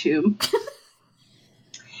on YouTube.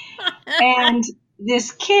 And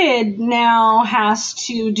this kid now has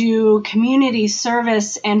to do community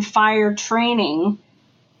service and fire training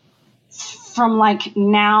from like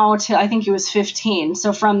now to, I think he was 15.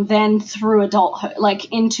 So from then through adulthood,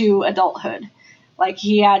 like into adulthood. Like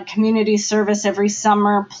he had community service every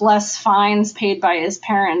summer plus fines paid by his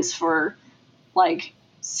parents for like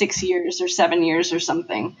 6 years or 7 years or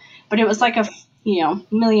something. But it was like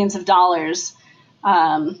millions of dollars.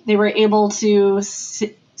 They were able to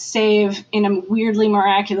save in a weirdly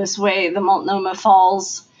miraculous way the Multnomah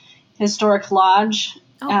Falls Historic Lodge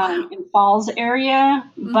in Falls area,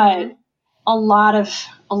 but a lot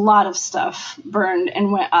of stuff burned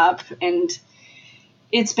and went up, and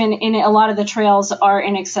it's been in a lot of the trails are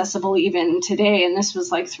inaccessible even today, and this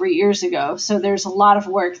was like 3 years ago. So there's a lot of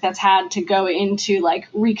work that's had to go into like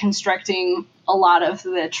reconstructing a lot of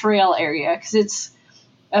the trail area because it's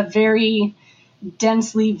a very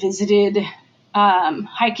densely visited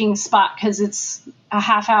hiking spot because it's a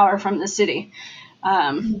half hour from the city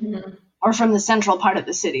or from the central part of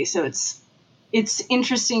the city. So it's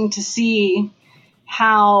interesting to see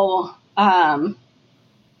how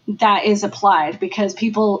that is applied because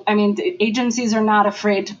the agencies are not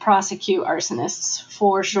afraid to prosecute arsonists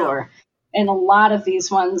for sure. No. And a lot of these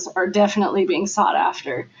ones are definitely being sought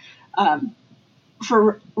after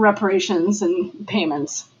for reparations and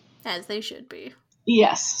payments. As they should be.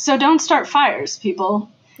 Yes. So don't start fires,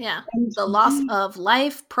 people. Yeah. The loss of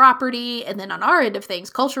life, property, and then on our end of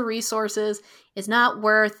things, cultural resources is not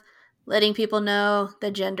worth letting people know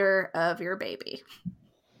the gender of your baby.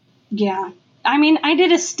 Yeah. I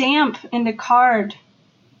did a stamp and a card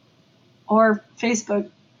or Facebook.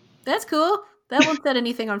 That's cool. That won't set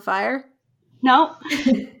anything on fire. No.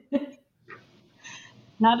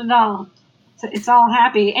 Not at all. It's all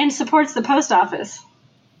happy and supports the post office.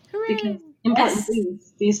 Hooray. Because important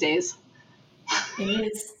things these days.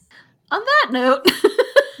 It is. On that note,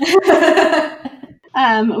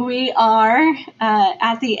 we are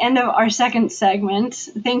at the end of our second segment.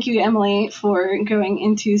 Thank you, Emily, for going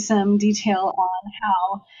into some detail on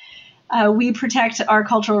how we protect our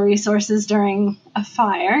cultural resources during a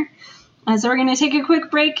fire. So we're going to take a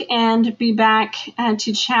quick break and be back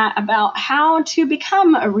to chat about how to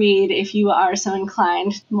become a Reed if you are so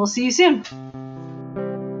inclined. We'll see you soon.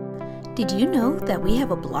 Did you know that we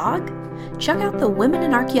have a blog? Check out the Women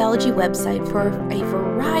in Archaeology website for a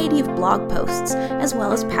variety of blog posts, as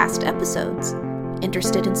well as past episodes.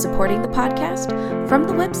 Interested in supporting the podcast? From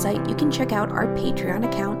the website, you can check out our Patreon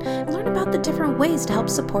account and learn about the different ways to help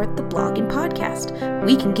support the blog and podcast.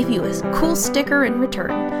 We can give you a cool sticker in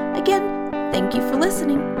return. Again, thank you for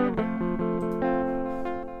listening.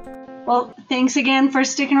 Well, thanks again for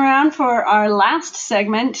sticking around for our last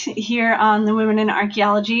segment here on the Women in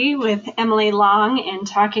Archaeology with Emily Long and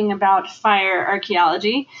talking about fire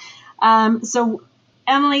archaeology. So,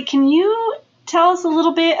 Emily, can you tell us a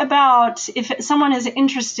little bit about if someone is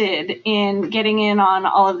interested in getting in on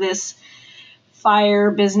all of this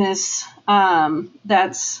fire business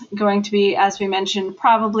that's going to be, as we mentioned,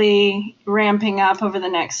 probably ramping up over the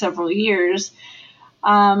next several years?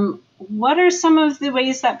 What are some of the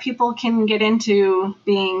ways that people can get into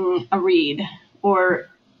being a Reed or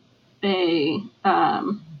a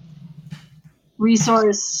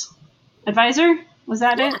resource advisor? Was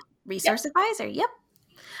that it? Resource advisor. Yep.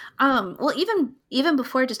 Well, even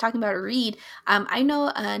before just talking about a Reed, I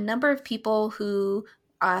know a number of people who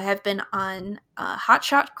have been on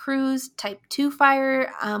hotshot crews, type 2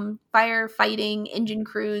 firefighting, engine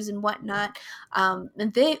crews, and whatnot.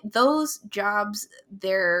 And those jobs,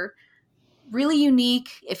 they're really unique.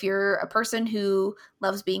 If you're a person who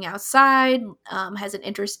loves being outside, has an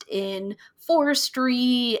interest in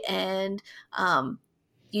forestry, and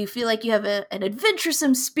you feel like you have an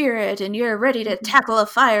adventuresome spirit and you're ready to tackle a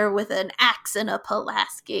fire with an axe and a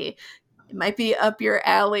Pulaski, it might be up your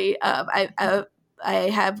alley. I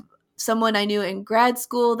have someone I knew in grad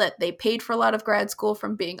school that they paid for a lot of grad school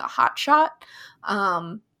from being a hotshot.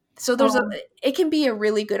 So it can be a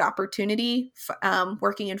really good opportunity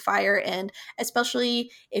working in fire, and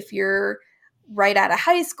especially if you're right out of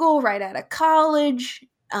high school, right out of college,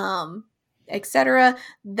 etc.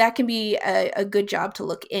 That can be a good job to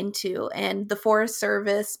look into. And the Forest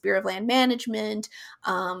Service, Bureau of Land Management,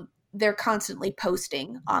 they're constantly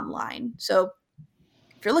posting online. So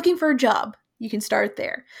if you're looking for a job, you can start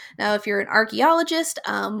there. Now, if you're an archaeologist,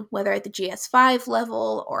 whether at the GS5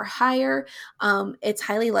 level or higher, it's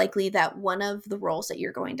highly likely that one of the roles that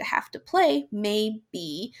you're going to have to play may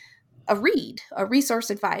be a resource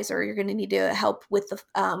advisor. You're going to need to help with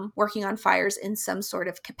the working on fires in some sort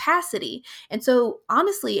of capacity. And so,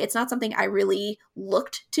 honestly, it's not something I really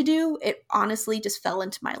looked to do. It honestly just fell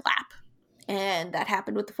into my lap. And that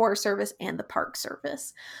happened with the Forest Service and the Park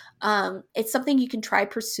Service. It's something you can try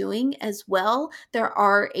pursuing as well. There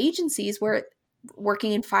are agencies where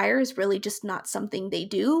working in fire is really just not something they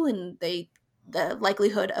do, and the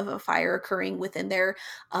likelihood of a fire occurring within their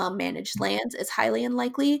managed lands is highly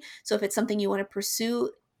unlikely. So if it's something you want to pursue,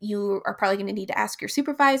 you are probably going to need to ask your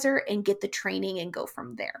supervisor and get the training and go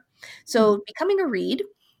from there. So becoming a READ,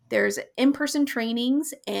 there's in-person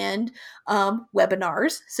trainings and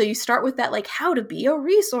webinars. So you start with that, like how to be a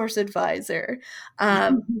resource advisor.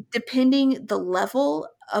 Depending the level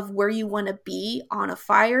of where you want to be on a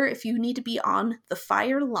fire, if you need to be on the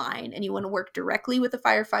fire line and you want to work directly with the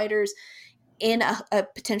firefighters in a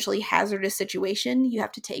potentially hazardous situation, you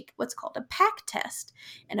have to take what's called a PAC test.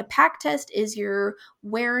 And a PAC test is you're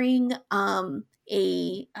wearing how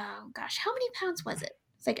many pounds was it?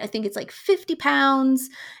 I think it's like 50 pounds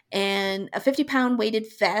and a 50-pound weighted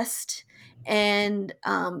vest. And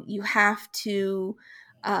you have to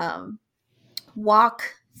walk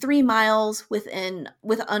 3 miles with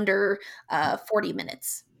under 40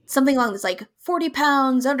 minutes. Something along this, like 40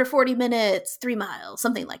 pounds, under 40 minutes, 3 miles,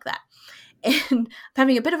 something like that. And I'm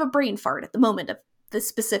having a bit of a brain fart at the moment of the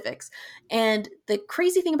specifics. And the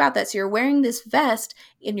crazy thing about that, so you're wearing this vest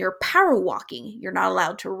and you're power walking. You're not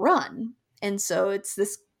allowed to run. And so it's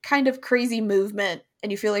this kind of crazy movement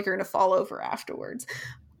and you feel like you're going to fall over afterwards.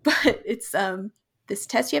 But it's this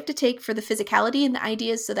test you have to take for the physicality, and the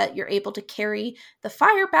idea is so that you're able to carry the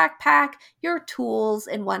fire backpack, your tools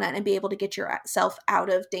and whatnot, and be able to get yourself out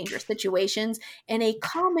of dangerous situations in a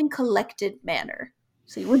calm and collected manner.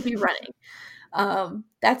 So you wouldn't be running.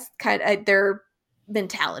 That's kind of their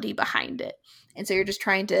mentality behind it. And so you're just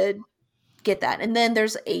trying to get that. And then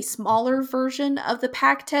there's a smaller version of the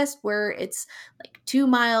PAC test where it's like 2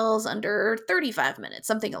 miles under 35 minutes,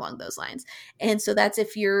 something along those lines. And so that's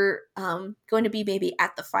if you're going to be maybe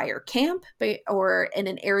at the fire camp or in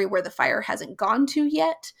an area where the fire hasn't gone to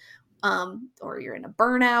yet, or you're in a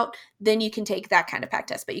burnout, then you can take that kind of PAC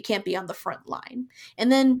test, but you can't be on the front line.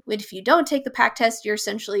 And then if you don't take the PAC test, you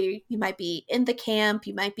might be in the camp,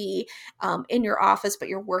 you might be in your office, but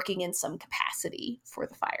you're working in some capacity for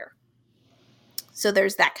the fire. So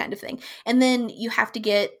there's that kind of thing. And then you have to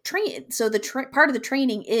get trained. So the part of the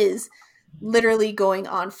training is literally going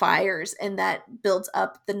on fires, and that builds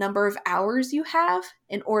up the number of hours you have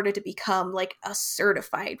in order to become like a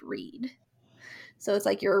certified READ. So it's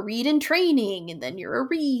like you're a READ in training, and then you're a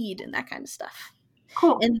READ and that kind of stuff.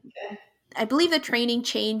 Cool. And I believe the training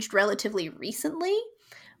changed relatively recently,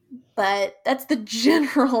 but that's the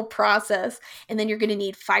general process. And then you're going to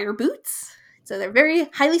need fire boots. So they're very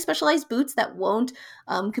highly specialized boots that won't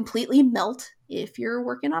completely melt if you're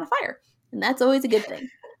working on a fire. And that's always a good thing.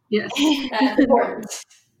 Yes. That's important.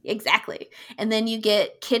 Exactly. And then you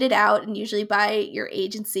get kitted out, and usually by your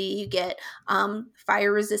agency, you get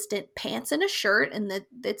fire resistant pants and a shirt. And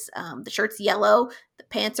the shirt's yellow, the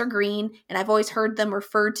pants are green. And I've always heard them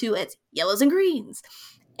referred to as yellows and greens.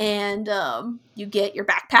 And you get your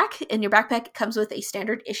backpack, and your backpack comes with a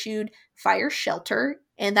standard issued fire shelter.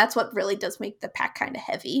 And that's what really does make the pack kind of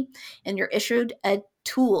heavy. And you're issued a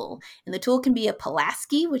tool, and the tool can be a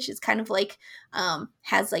Pulaski, which is kind of like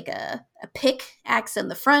has like a pick axe on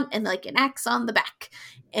the front and like an axe on the back,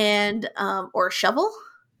 and or a shovel,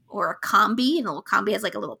 or a combi, and a little combi has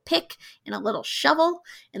like a little pick and a little shovel,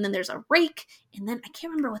 and then there's a rake, and then I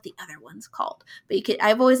can't remember what the other one's called, but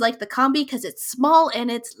I've always liked the combi because it's small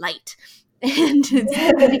and it's light, and it's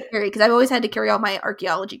easy to carry because I've always had to carry all my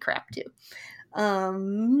archaeology crap too.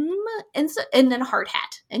 And then a hard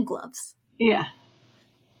hat and gloves. Yeah.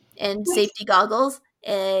 And safety goggles,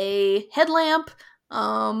 a headlamp,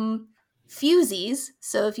 fusees.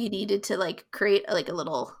 So if you needed to like create like a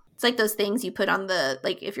little, it's like those things you put on the,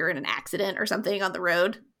 like if you're in an accident or something on the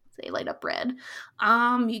road, they light up red.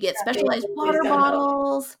 You get specialized water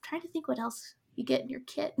bottles. I'm trying to think what else you get in your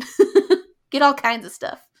kit. Get all kinds of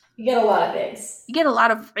stuff. You get a lot of things. You get a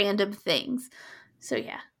lot of random things. So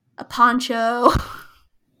yeah, a poncho.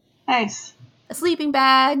 Nice. A sleeping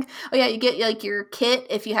bag. Oh yeah, you get like your kit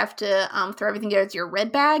if you have to throw everything together. It's your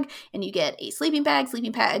red bag, and you get a sleeping bag,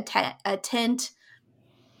 a tent,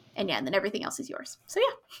 and yeah, and then everything else is yours. So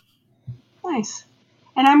yeah. Nice.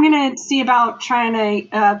 And I'm going to see about trying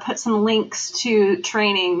to put some links to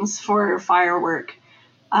trainings for firework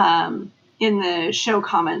in the show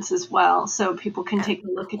comments as well, so people can take a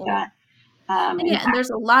look at that. And there's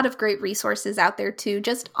a lot of great resources out there too,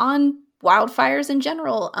 just on wildfires in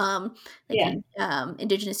general.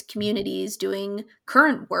 Indigenous communities doing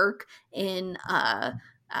current work in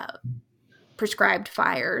prescribed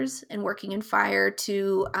fires and working in fire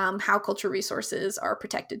to how cultural resources are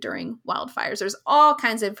protected during wildfires. There's all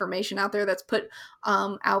kinds of information out there that's put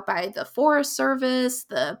out by the Forest Service,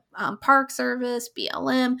 the Park Service,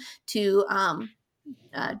 BLM, to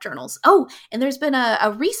journals. Oh, and there's been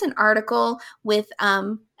a recent article with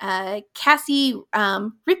Cassie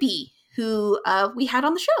Rippey, who we had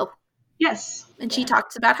on the show. Yes. And she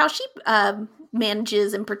talks about how she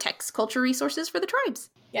manages and protects cultural resources for the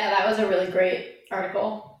tribes. Yeah, that was a really great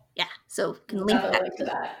article. Yeah, so can link that to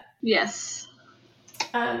that. Yes.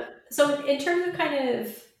 So in terms of kind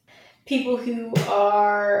of people who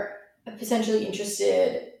are potentially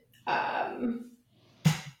interested at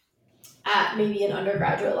maybe an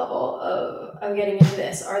undergraduate level of getting into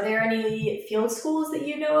this, are there any field schools that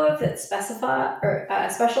you know of that specify or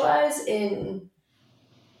specialize in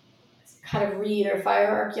kind of reed or fire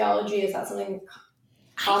archaeology? Is that something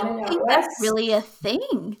common out west? That's really a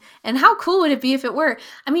thing. And how cool would it be if it were?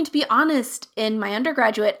 I mean, to be honest, in my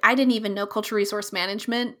undergraduate, I didn't even know cultural resource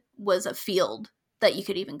management was a field that you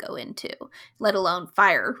could even go into, let alone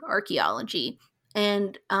fire archaeology.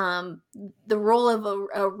 And the role of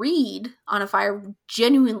a reed on a fire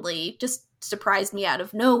genuinely just surprised me out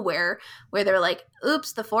of nowhere, where they're like,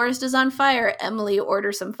 oops, the forest is on fire. Emily,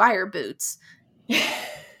 order some fire boots.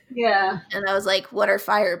 Yeah. And I was like, what are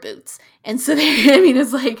fire boots? And so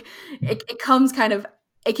it's like, it comes kind of,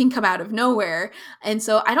 it can come out of nowhere. And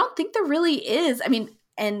so I don't think there really is. I mean,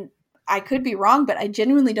 and I could be wrong, but I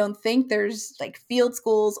genuinely don't think there's like field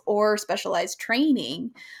schools or specialized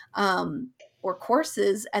training or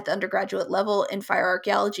courses at the undergraduate level in fire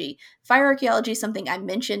archaeology. Fire archaeology is something I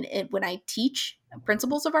mention when I teach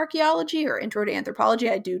principles of archaeology or intro to anthropology.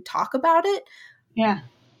 I do talk about it. Yeah.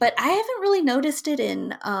 But I haven't really noticed it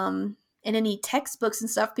in any textbooks and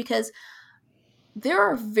stuff, because there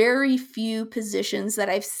are very few positions that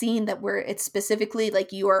I've seen that where it's specifically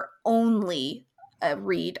like you are only a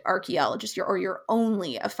reed archaeologist or you're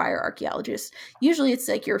only a fire archaeologist. Usually it's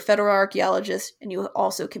like you're a federal archaeologist and you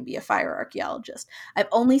also can be a fire archaeologist. I've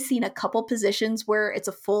only seen a couple positions where it's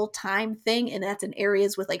a full-time thing, and that's in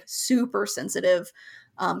areas with like super sensitive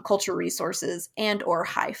cultural resources and or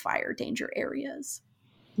high fire danger areas.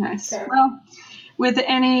 Nice. Sure. Well, with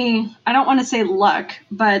any, I don't want to say luck,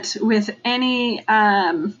 but with any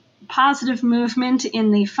positive movement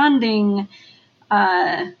in the funding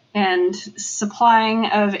and supplying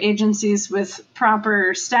of agencies with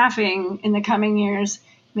proper staffing in the coming years,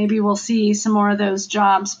 maybe we'll see some more of those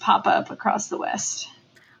jobs pop up across the West.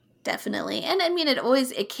 Definitely. And I mean,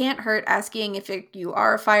 it can't hurt asking if you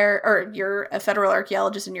are a fire or you're a federal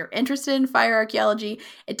archaeologist and you're interested in fire archaeology.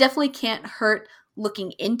 It definitely can't hurt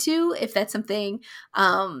looking into if that's something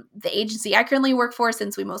the agency I currently work for,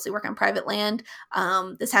 since we mostly work on private land,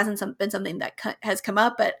 this hasn't been something that has come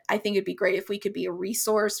up, but I think it'd be great if we could be a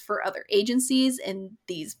resource for other agencies in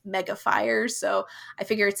these mega fires. So I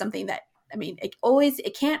figure it's something that, I mean, it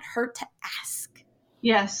can't hurt to ask.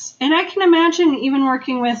 Yes. And I can imagine even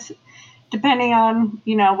working with, depending on,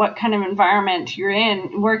 what kind of environment you're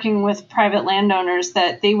in, working with private landowners,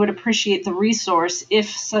 that they would appreciate the resource if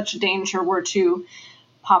such danger were to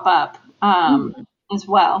pop up as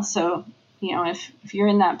well. So, if you're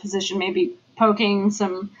in that position, maybe poking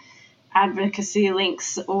some advocacy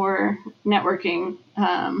links or networking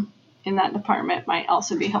in that department might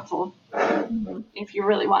also be helpful if you're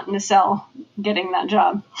really wanting to sell getting that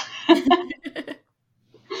job.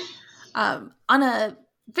 On a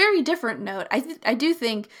very different note, I do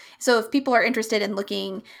think, so if people are interested in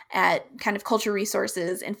looking at kind of culture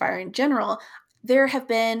resources and fire in general, there have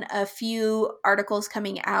been a few articles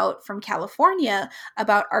coming out from California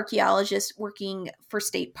about archaeologists working for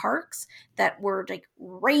state parks that were like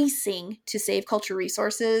racing to save culture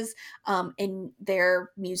resources in their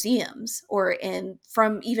museums or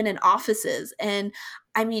even in offices. And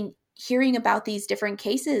I mean, hearing about these different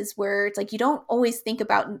cases where it's like you don't always think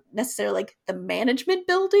about necessarily like the management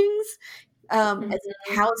buildings as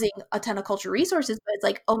housing a ton of culture resources, but it's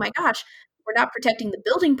like, oh my gosh, we're not protecting the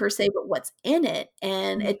building per se, but what's in it.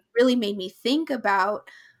 And it really made me think about,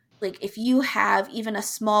 like, if you have even a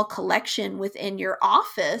small collection within your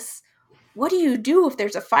office, what do you do if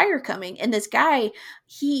there's a fire coming? And this guy,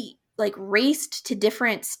 he like raced to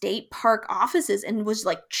different state park offices and was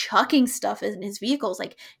like chucking stuff in his vehicles,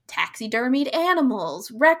 like taxidermied animals,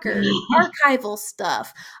 records, archival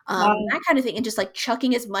stuff, that kind of thing, and just like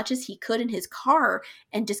chucking as much as he could in his car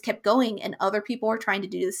and just kept going. And other people were trying to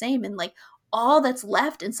do the same. And like all that's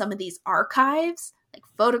left in some of these archives, like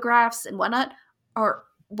photographs and whatnot, are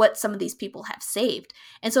what some of these people have saved.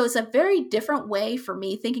 And so it's a very different way for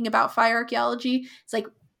me thinking about fire archaeology. It's like,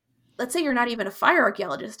 let's say you're not even a fire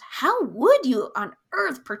archaeologist. How would you on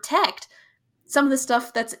earth protect some of the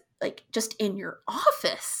stuff that's like just in your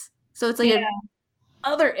office? So it's like an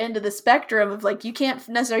other end of the spectrum of like, you can't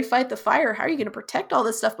necessarily fight the fire. How are you going to protect all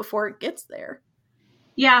this stuff before it gets there?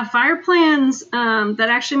 Yeah, fire plans, that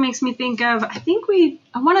actually makes me think of, I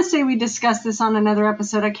want to say we discussed this on another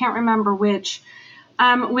episode. I can't remember which,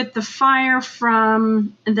 with the fire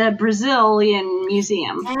from the Brazilian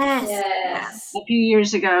Museum. Yes. A few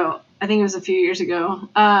years ago. I think it was a few years ago,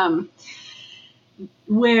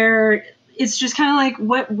 where it's just kind of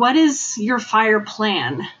like, what is your fire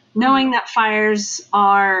plan? Knowing that fires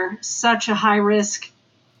are such a high risk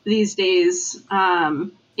these days,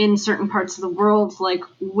 in certain parts of the world, like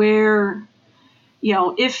where,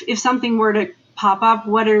 if something were to pop up,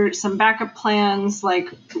 what are some backup plans? Like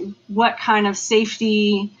what kind of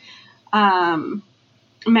safety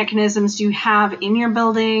mechanisms do you have in your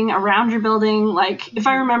building, around your building? Like, if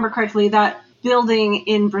I remember correctly, that building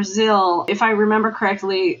in Brazil, if I remember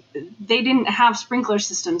correctly, they didn't have sprinkler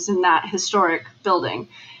systems in that historic building.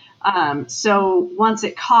 So once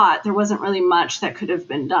it caught, there wasn't really much that could have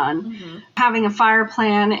been done. Having a fire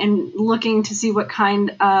plan and looking to see what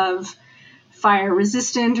kind of fire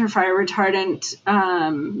resistant or fire retardant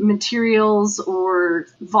materials or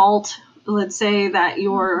vault, let's say, that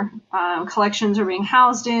your collections are being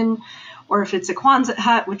housed in, or if it's a Quonset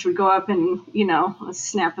hut, which would go up in, a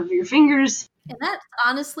snap of your fingers. And that's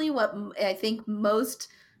honestly what I think most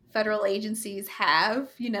federal agencies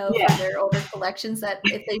have, for their older collections, that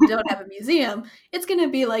if they don't have a museum, it's going to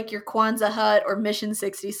be like your Quonset hut or Mission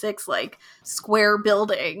 66, like square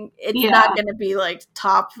building. It's not going to be like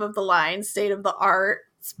top of the line, state of the art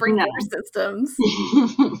sprinkler systems.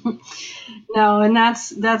 No, and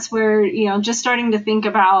that's where, just starting to think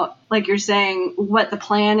about, like you're saying, what the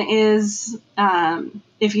plan is.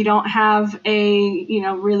 If you don't have a,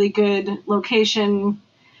 really good location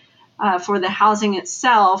for the housing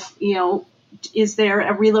itself, is there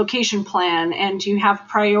a relocation plan? And do you have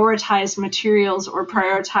prioritized materials or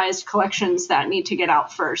prioritized collections that need to get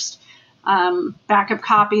out first? Backup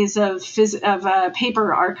copies of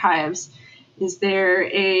paper archives. Is there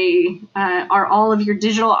are all of your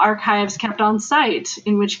digital archives kept on site?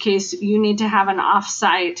 In which case you need to have an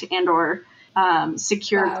off-site and or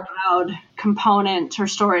secure cloud component or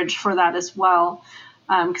storage for that as well.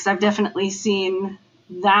 Because I've definitely seen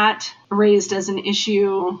that raised as an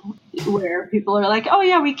issue where people are like, oh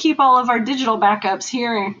yeah, we keep all of our digital backups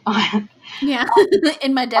here.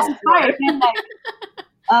 In my desk drawer.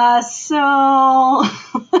 So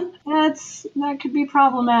that could be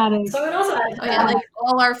problematic. So it also like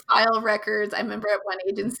all our file records, I remember at one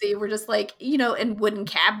agency were just like, in wooden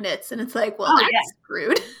cabinets, and it's like, well, that's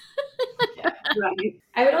screwed. Right.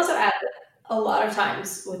 I would also add that a lot of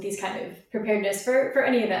times with these kind of preparedness for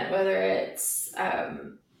any event, whether it's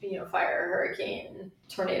fire, hurricane,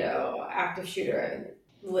 tornado, active shooter, I mean,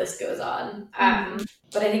 the list goes on.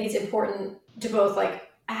 But I think it's important to both like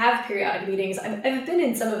have periodic meetings. I've been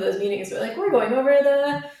in some of those meetings where like we're going over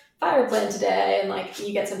the fire plan today, and like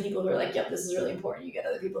you get some people who are like, yep, this is really important. You get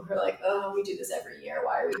other people who are like, oh, we do this every year,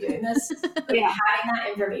 why are we doing this? Like having that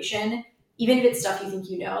information, even if it's stuff you think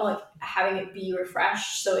like having it be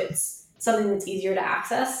refreshed so it's something that's easier to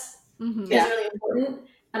access is really important.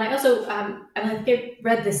 And I also I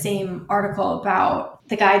read the same article about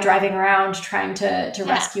the guy driving around trying to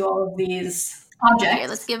rescue all of these objects. Here,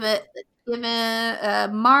 let's give it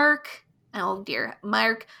Mark. Oh dear,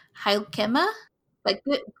 Mark Heilkema. Like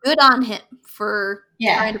good on him for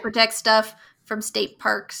trying to protect stuff from state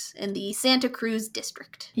parks in the Santa Cruz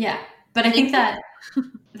district. Yeah, but I think that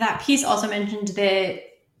that piece also mentioned that,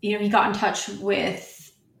 you know, he got in touch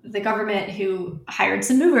with the government who hired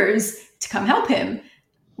some movers to come help him,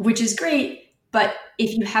 which is great. But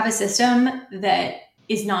if you have a system that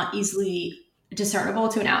is not easily discernible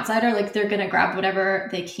to an outsider, like they're going to grab whatever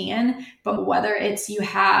they can. But whether it's you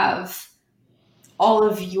have all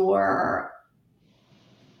of your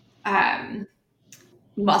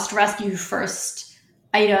must rescue first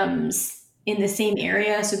items in the same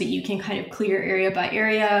area so that you can kind of clear area by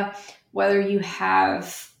area, whether you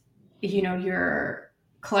have, you know, your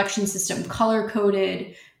collection system color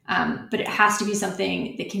coded, but it has to be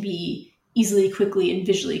something that can be easily, quickly, and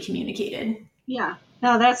visually communicated. Yeah.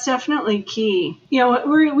 No, that's definitely key. You know,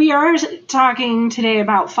 we are talking today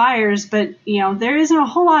about fires, but, you know, there isn't a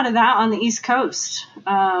whole lot of that on the East Coast.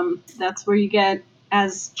 That's where you get,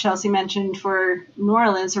 as Chelsea mentioned, for New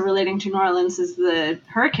Orleans, or relating to New Orleans, is the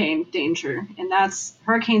hurricane danger. And that's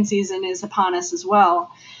hurricane season is upon us as well.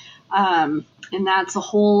 And that's a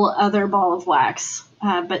whole other ball of wax.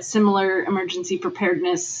 But similar emergency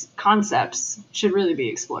preparedness concepts should really be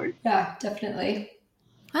explored. Yeah, definitely.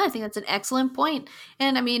 I think that's an excellent point.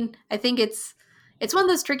 And I mean, I think it's one of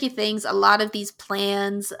those tricky things. A lot of these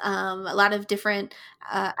plans, a lot of different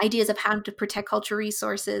ideas of how to protect cultural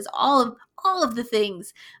resources, all of the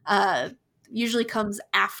things usually comes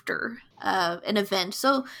after an event.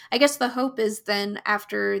 So I guess the hope is then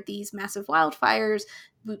after these massive wildfires,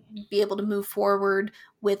 we'll be able to move forward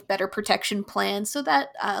with better protection plans so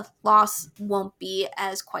that loss won't be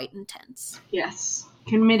as quite intense. Yes.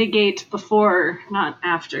 Can mitigate before, not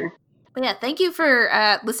after. But yeah, thank you for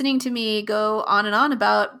listening to me go on and on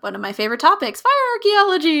about one of my favorite topics, fire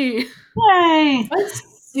archaeology. Yay!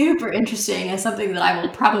 That's super interesting and something that I will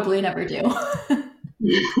probably never do.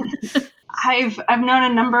 I've known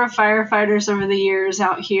a number of firefighters over the years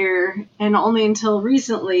out here, and only until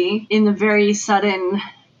recently, in the very sudden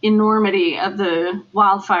enormity of the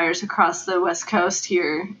wildfires across the West Coast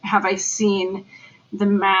here, have I seen the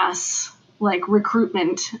mass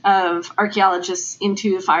recruitment of archaeologists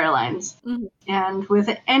into the fire lines. Mm-hmm. And with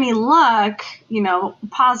any luck, you know,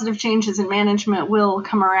 positive changes in management will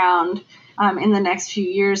come around in the next few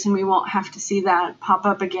years, and we won't have to see that pop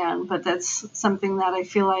up again. But that's something that I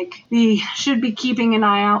feel like we should be keeping an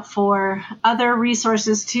eye out for. Other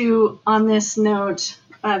resources, too, on this note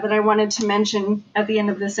that I wanted to mention at the end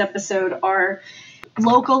of this episode are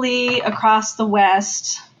locally across the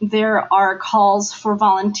West, there are calls for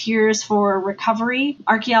volunteers for recovery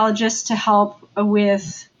archaeologists to help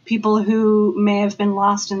with people who may have been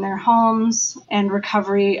lost in their homes, and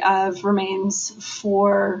recovery of remains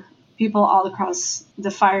for people all across the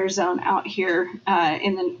fire zone out here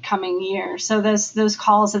in the coming year. So those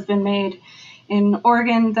calls have been made in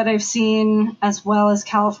Oregon that I've seen, as well as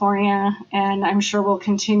California, and I'm sure will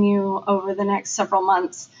continue over the next several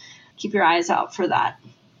months. Keep your eyes out for that.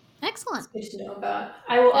 Excellent. It's good to know about.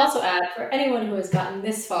 I will also add, for anyone who has gotten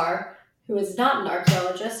this far, who is not an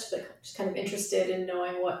archaeologist, but just kind of interested in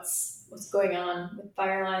knowing what's going on with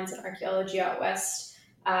fire lines and archaeology out west,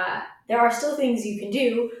 there are still things you can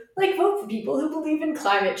do, like vote for people who believe in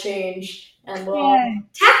climate change and will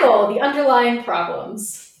tackle the underlying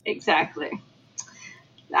problems. Exactly.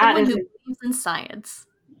 Someone who believes in science.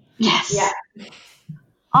 Yes. Yeah.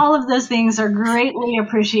 All of those things are greatly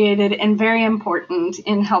appreciated and very important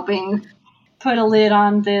in helping put a lid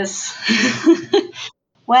on this.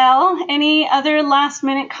 Well, any other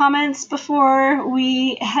last-minute comments before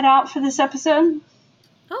we head out for this episode?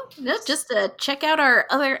 Oh, no, just check out our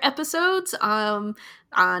other episodes on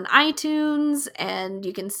iTunes, and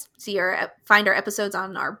you can find our episodes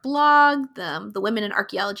on our blog,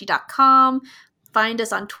 thewomeninarchaeology.com. Find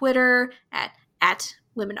us on Twitter at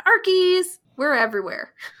womenarchies. We're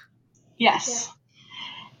everywhere. Yes. Yeah.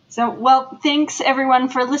 So, well, thanks everyone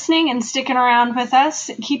for listening and sticking around with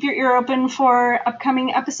us. Keep your ear open for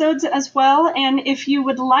upcoming episodes as well. And if you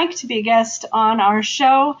would like to be a guest on our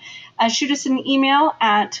show, shoot us an email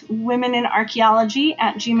at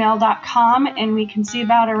womeninarchaeology@gmail.com, and we can see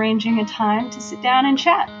about arranging a time to sit down and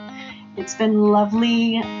chat. It's been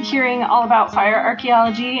lovely hearing all about fire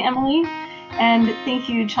archaeology, Emily. And thank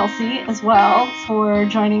you, Chelsea, as well, for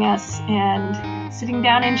joining us and sitting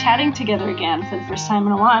down and chatting together again for the first time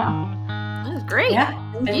in a while. That was great. Yeah,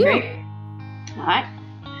 thank you. Great. All right.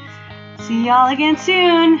 See y'all again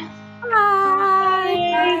soon. Bye.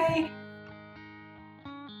 Bye.